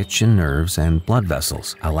is rich in nerves and blood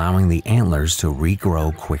vessels, allowing the antlers to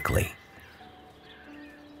regrow quickly.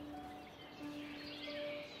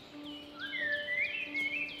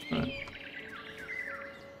 Right.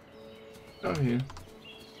 Over here.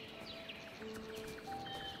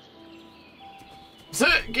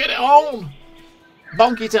 Sit, get it on!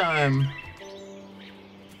 Bonky time!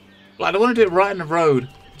 Well, I don't want to do it right in the road.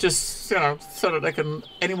 Just, you know, so that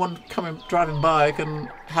anyone driving by can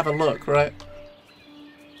have a look, right?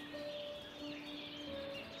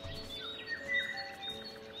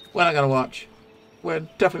 We're not going to watch. We're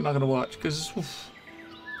definitely not going to watch, because...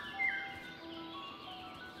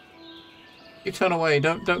 You turn away,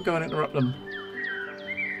 don't go and interrupt them.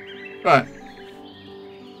 Right.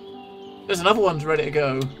 There's another one's ready to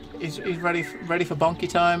go. He's ready for bonky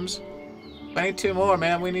times. I need two more,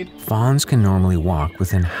 man. We need... Fawns can normally walk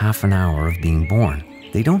within half an hour of being born.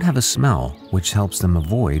 They don't have a smell, which helps them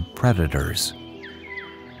avoid predators.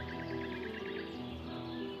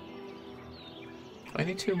 I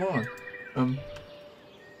need two more. We've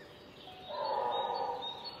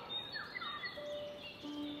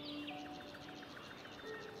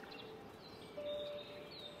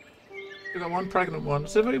got one pregnant one.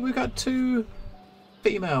 So we've got two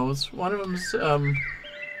females. One of them's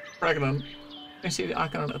pregnant. You see the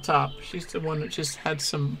icon at the top. She's the one that just had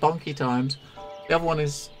some bonky times. The other one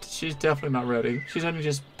she's definitely not ready. She's only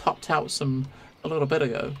just popped out a little bit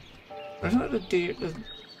ago. There's not the deer.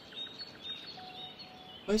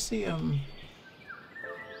 Where's the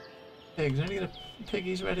pigs? Any of the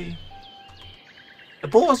piggies ready? The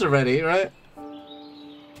boars are ready, right?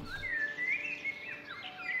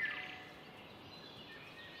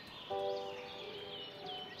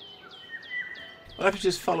 I have to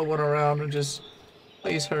just follow one around and just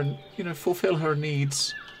please her, you know, fulfill her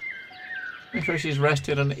needs. Make sure she's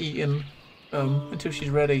rested and eaten until she's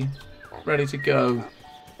ready to go.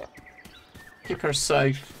 Keep her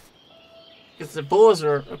safe. Because the boars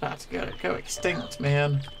are about to go extinct,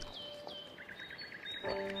 man.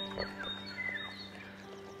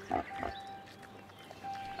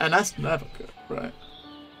 And that's never good, right?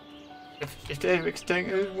 If they're extinct,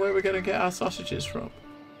 where are we going to get our sausages from?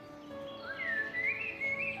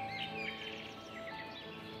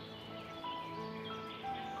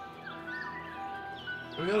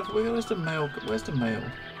 Where's the male? Where's the male?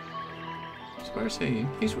 Where's he?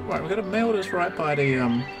 He's right. We got a male that's right by the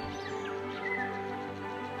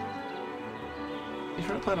He's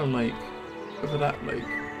right by the lake. Over that lake.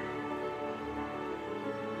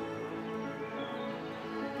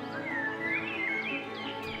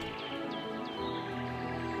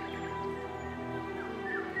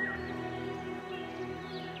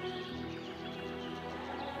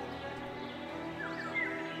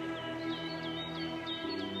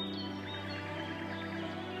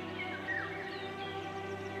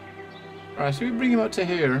 Alright, so we bring him up to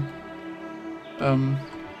here. An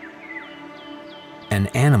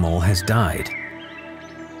animal has died.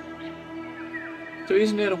 So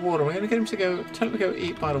he's near the water. We're gonna get him to tell him to go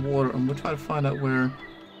eat by the water, and we'll try to find out where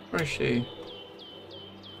is she?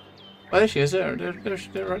 Oh, there she is. They're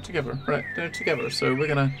right together. Right, they're together. So we're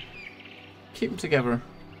gonna keep them together.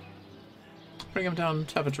 Bring him down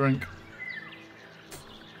to have a drink.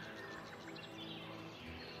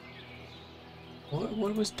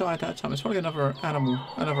 What was died that time? It's probably another animal,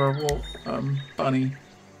 another bunny.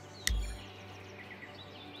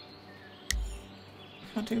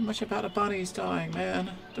 Can't do much about the bunnies dying,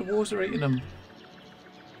 man. The wolves are eating them.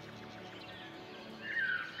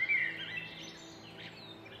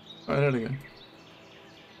 Right, there we go.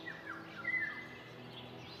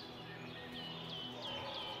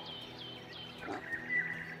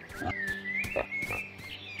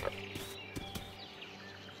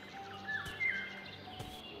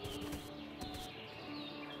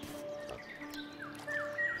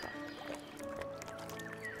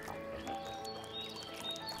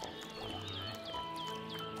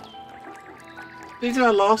 These are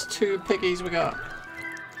our last 2 piggies we got.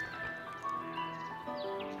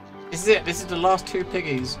 This is it. This is the last 2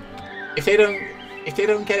 piggies. If they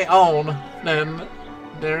don't get it on, then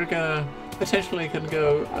they're gonna potentially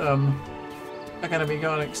go. They're gonna be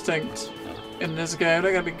going extinct in this game.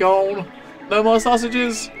 They're gonna be gone. No more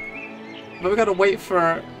sausages. But we gotta wait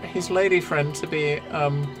for his lady friend to be.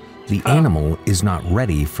 The animal is not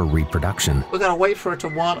ready for reproduction. We gotta wait for her to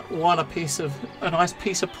want a nice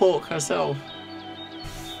piece of pork herself.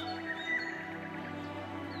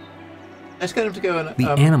 Let's get him to go and... The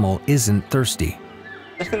animal isn't thirsty.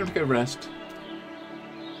 Let's get him to go rest.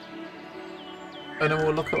 And then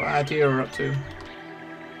we'll look at what our deer are up to.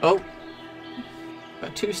 Oh!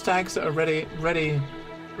 Got 2 stags that are ready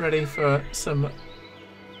for some...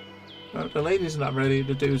 Oh, the ladies are not ready,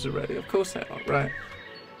 the dudes are ready. Of course they are, right.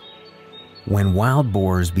 When wild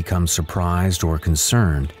boars become surprised or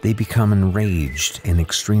concerned, they become enraged and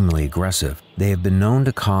extremely aggressive. They have been known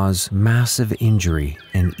to cause massive injury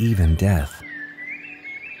and even death.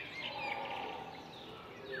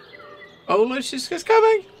 Oh, look, she's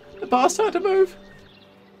coming! The bar's starting to move.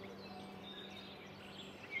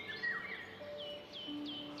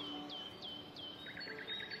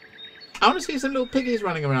 I want to see some little piggies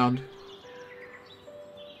running around.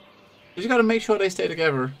 You just got to make sure they stay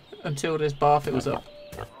together until this bar fills up.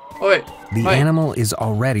 Oh wait. The animal is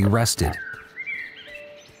already rested.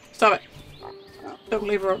 Stop it. Don't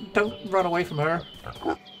leave her. Don't run away from her.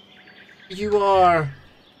 You are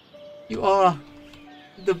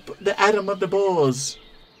the Adam of the boars.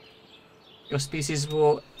 Your species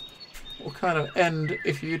will kind of end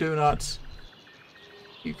if you do not.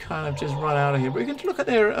 You kind of just run out of here. But we can look at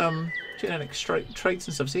their genetic traits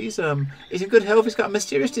and stuff. So he's in good health. He's got a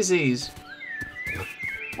mysterious disease.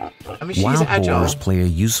 I mean, she's Wild agile. boars play a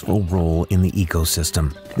useful role in the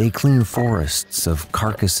ecosystem. They clean forests of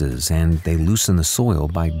carcasses and they loosen the soil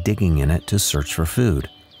by digging in it to search for food.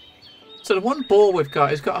 So the one boar we've got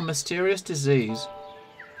has got a mysterious disease.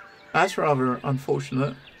 That's rather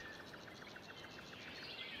unfortunate.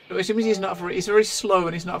 Which means he's very slow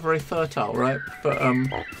and he's not very fertile, right? But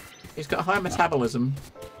he's got high metabolism.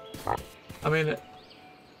 I mean,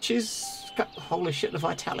 she's got, holy shit, the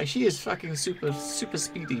vitality. She is fucking super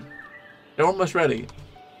speedy. They're almost ready.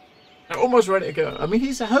 They're almost ready to go. I mean,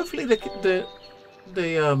 he's hopefully the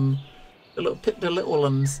little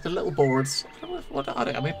ones, the little boards. I don't know what are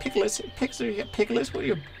they? I mean, piglets. You get piglets. What do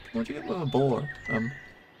you get with a boar?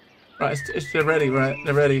 Right, they're ready. Right,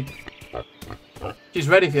 they're ready. She's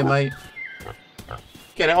ready for you, mate.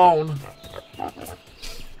 Get it on.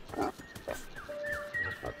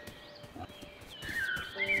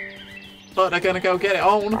 Look, they're gonna go get it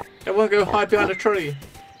on. They won't go hide behind a tree.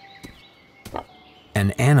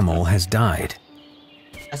 An animal has died.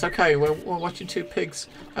 That's okay. We're watching 2 pigs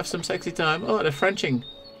have some sexy time. Oh, they're Frenching.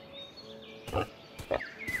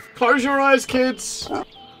 Close your eyes, kids.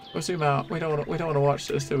 We'll zoom out. We don't want to watch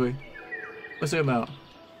this, do we? We'll zoom out.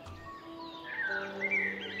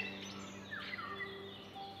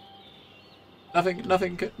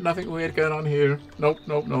 Nothing weird going on here. Nope.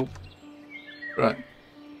 Right.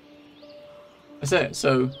 That's it.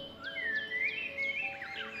 So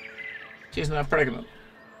she's now pregnant.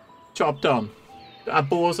 Job done. Our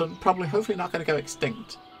boars are probably, hopefully, not going to go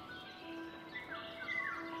extinct.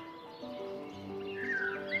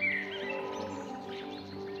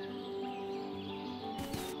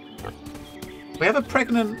 We got a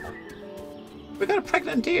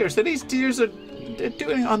pregnant deer. So these deers are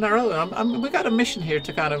doing it on their own. We got a mission here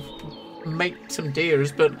to kind of make some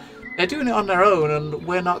deers, but they're doing it on their own, and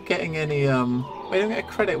we're not getting any. We don't get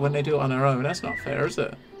credit when they do it on their own. That's not fair, is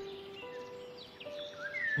it?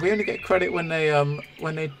 We only get credit when they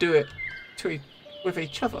do it with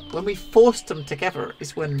each other. When we force them together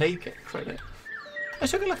is when they get credit.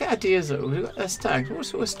 Let's take a look at our deers though. We've got a stag. What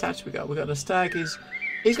sort of stats we got? We got a stag.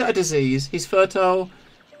 He's got a disease. He's fertile,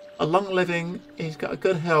 a long living. He's got a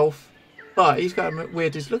good health, but he's got a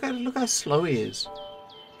weird disease. Look how slow he is.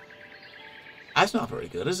 That's not very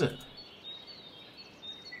good, is it?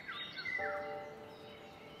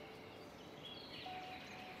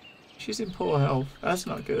 She's in poor health. That's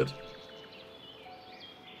not good.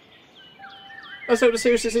 Let's hope the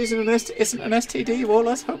serious disease isn't an STD. Well,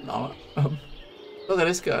 let's hope not. Look at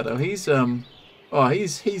this guy though. He's oh,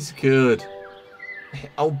 he's good.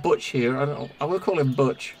 Old Butch here. I don't know. I will call him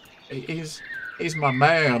Butch. He's my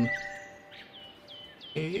man.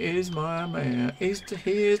 He is my man. He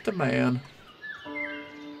is the man.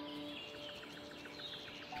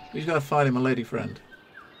 We've got to find him a lady friend.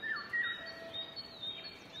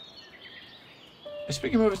 Let's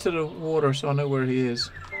bring him over to the water so I know where he is.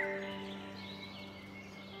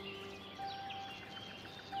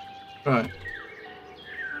 Right.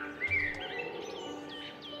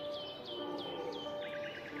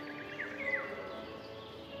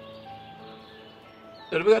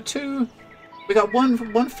 So we got two. We got one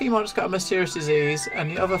female that's got a mysterious disease,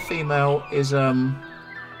 and the other female is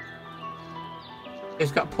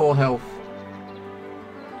it's got poor health.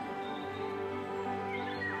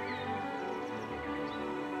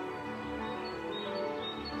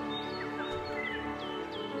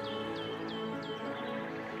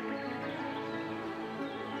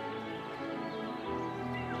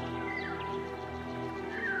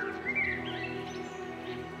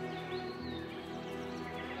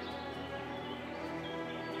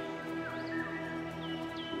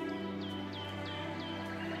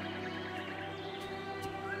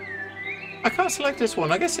 I can't select this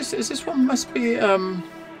one. I guess this one must be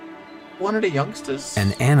one of the youngsters.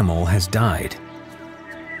 An animal has died.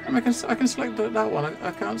 I can select that one.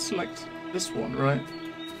 I can't select this one, right?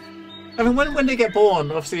 I mean, when they get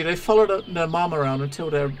born, obviously they follow their mom around until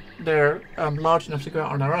they're large enough to go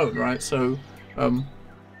out on their own, right? So I've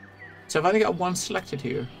only got one selected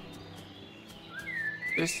here.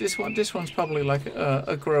 This one's probably like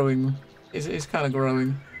a growing. Is kind of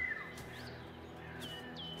growing.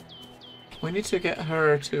 We need to get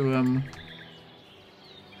her to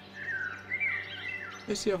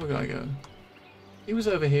where's the other guy go? He was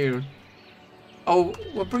over here. Oh,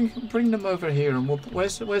 we'll bring them over here, and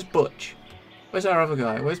where's Butch? Where's our other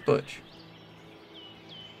guy? Where's Butch?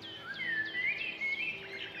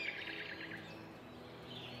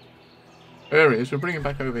 There he is. We'll bring him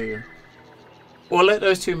back over here. We'll let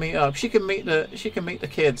those two meet up. She can meet the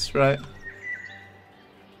kids, right?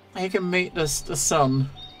 He can meet the son.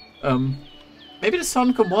 Maybe the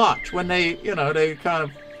son can watch when they kind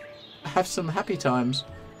of have some happy times.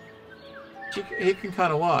 He can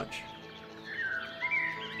kind of watch.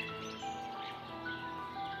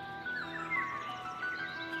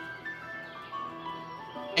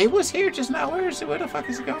 He was here just now. Where the fuck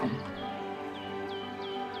is he gone?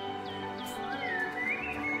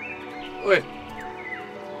 Wait.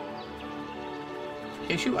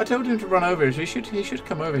 I told him to run over here, so he should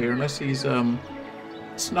come over here unless he's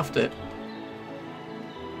snuffed it.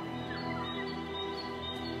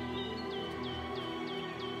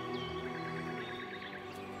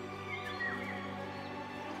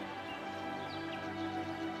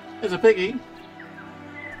 There's a piggy.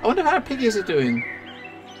 I wonder how piggies are doing.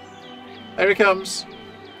 There he comes.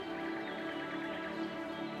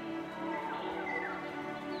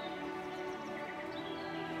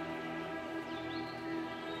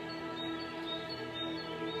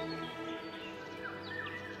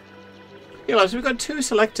 Yeah, so we've got two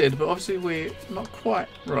selected, but obviously we're not quite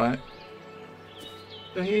right.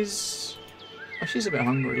 So he's... Oh, she's a bit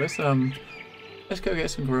hungry. Let's go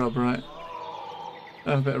get some grub, right?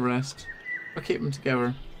 Have a bit of rest. We'll keep them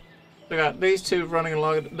together. We got these two running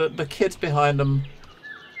along. The kids behind them.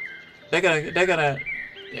 They're gonna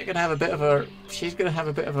have a bit of a. She's gonna have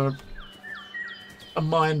a bit of a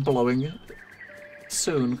mind blowing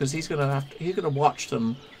soon because he's gonna watch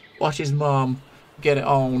his mom get it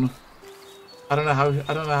on. I don't know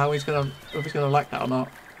how he's gonna like that or not.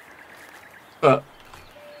 But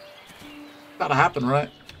it's gotta happen, right?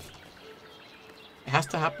 It has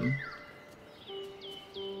to happen.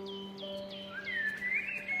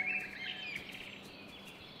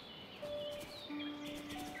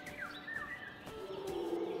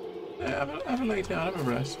 Yeah, have a lay down, have a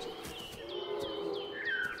rest.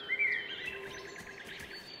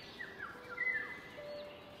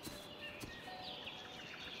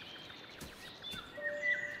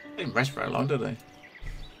 They didn't rest very long, did they?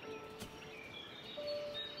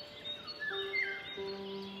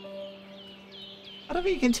 I don't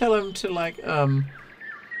think you can tell them to like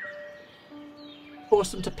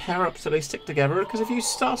force them to pair up so they stick together, because if you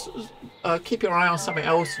start keep your eye on something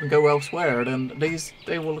else and go elsewhere, then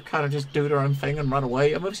they will kind of just do their own thing and run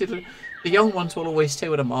away. And obviously the young ones will always stay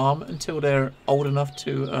with a mom until they're old enough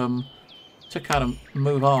to kind of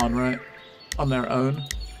move on, right, on their own.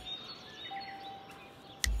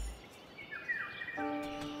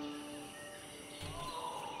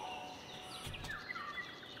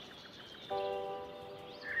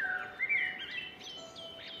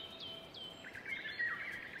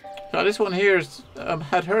 So this one here's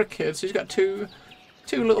had her kids. She's got two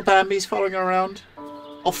little Bambies following her around.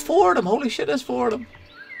 Oh, 4 of them! Holy shit, there's 4 of them.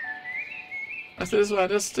 That's this one.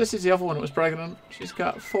 This is the other one that was pregnant. She's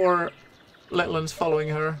got 4 little ones following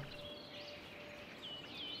her.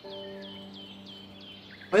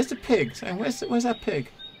 Where's the pigs? And where's that pig?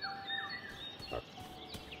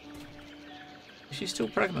 Is she still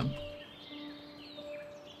pregnant?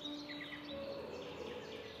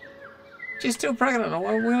 She's still pregnant.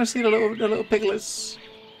 We're gonna see the little piglets.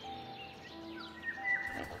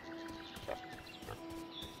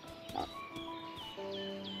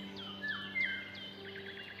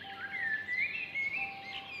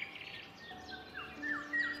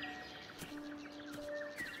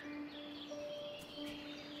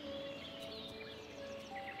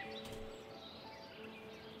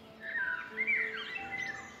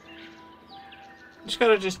 Just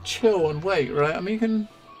gotta just chill and wait, right? I mean, you can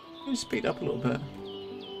speed up a little bit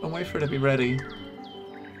and wait for it to be ready.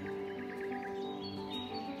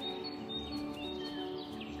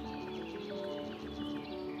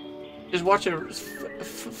 Just watch her,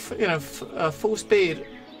 full speed.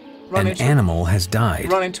 An animal has died.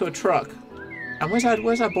 Run into a truck. And where's that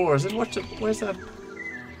boar? Where's that?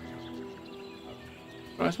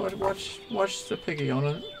 Watch the piggy on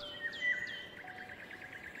it.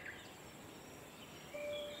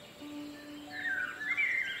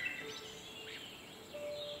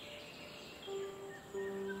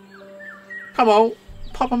 Come on,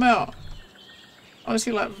 pop them out. I want to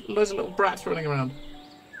see like loads of little brats running around.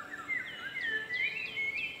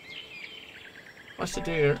 What's the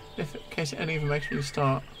deer? In case any of them actually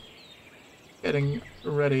start getting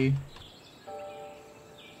ready.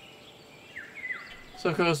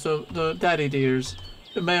 So of course the daddy deers,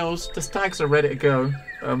 the males, the stags are ready to go.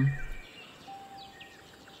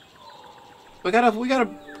 We gotta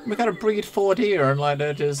breed 4 deer, and like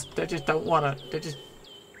they just don't want to. They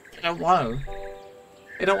don't want to.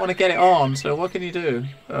 They don't want to get it on. So what can you do?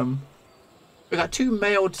 We got 2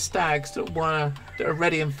 male stags that are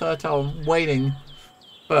ready and fertile, and waiting.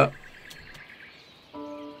 But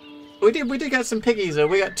we did get some piggies though.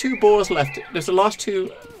 We got 2 boars left. There's the last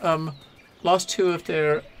two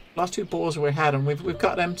boars we had, and we've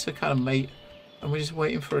got them to kind of mate, and we're just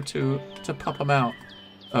waiting for it to pop them out.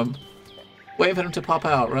 Waiting for them to pop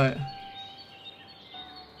out, right?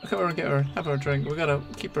 Look at her and get her, have her a drink. We gotta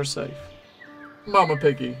keep her safe. Mama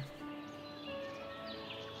piggy.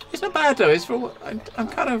 It's not bad though. It's for I'm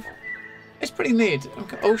kind of. It's pretty neat.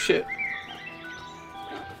 Oh shit.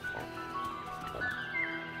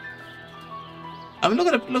 I mean,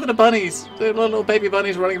 look at the bunnies. The little baby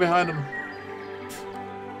bunnies running behind them.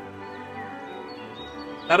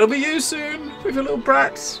 That'll be you soon, with your little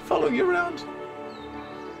brats following you around.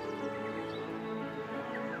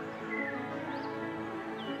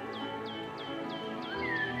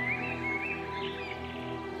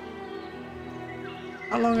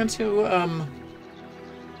 How long until how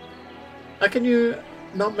can you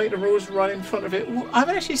not make the rules run in front of it? Well, I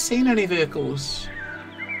haven't actually seen any vehicles.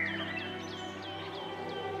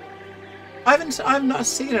 I've not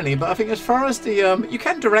seen any, but I think as far as the you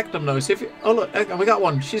can direct them though. So if you, oh look, hang on, we got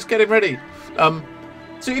one. She's getting ready. So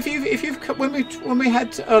if you've when we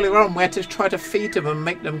had earlier on, we had to try to feed them and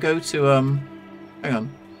make them go to hang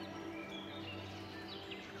on.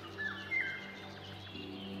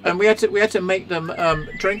 And we had to make them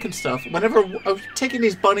drink and stuff. Whenever I was taking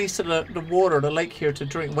these bunnies to the water, the lake here to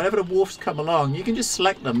drink, whenever the wolves come along, you can just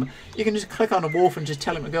select them. You can just click on a wolf and just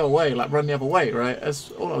tell him to go away, like run the other way, right? That's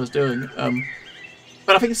all I was doing.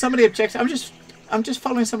 But I think some of the objectives, I'm just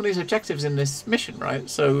following some of these objectives in this mission, right?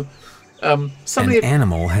 So An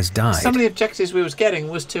animal has died. Some of the objectives we was getting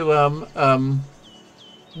was to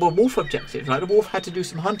well, wolf objectives. Like the wolf had to do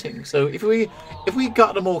some hunting. So if we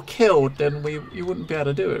got them all killed, then you wouldn't be able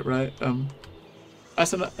to do it, right?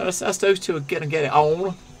 As those two are gonna get it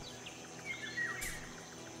on.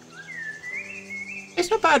 It's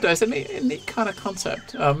not bad though. It's a neat kind of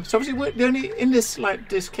concept. So obviously we're only in this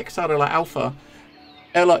Kickstarter like alpha.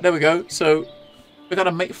 Like there we go. So we got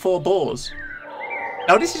to make 4 boars.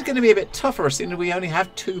 Now this is going to be a bit tougher, seeing we only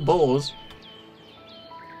have 2 boars.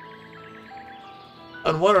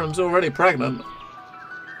 And one of them's already pregnant.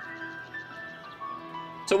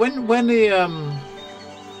 So when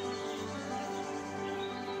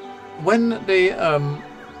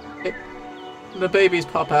the babies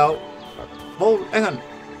pop out. Oh, hang on.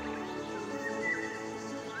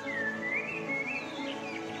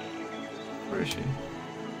 Where is she?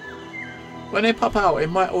 When they pop out, it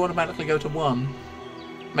might automatically go to 1.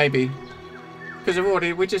 Maybe. Because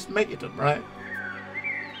we just mated them, right?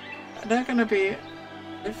 And they're gonna be...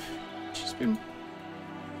 If she's been...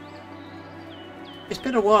 it's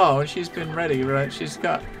been a while and she's been ready, right? She's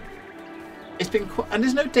got. It's been and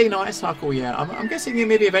there's no day-night cycle yet. I'm guessing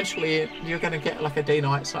maybe eventually you're going to get like a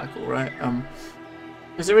day-night cycle, right?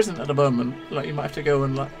 Because there isn't at the moment. Like you might have to go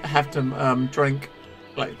and like have them drink,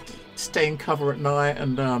 like stay in cover at night,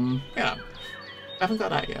 and yeah, I haven't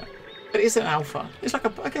got that yet. But it's an alpha. It's like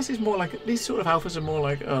I guess it's more like these sort of alphas are more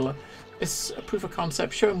like it's a proof of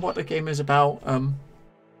concept, showing what the game is about.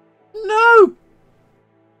 No,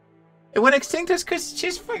 it went extinct because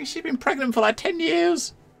she's been pregnant for like 10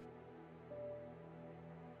 years.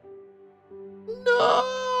 No.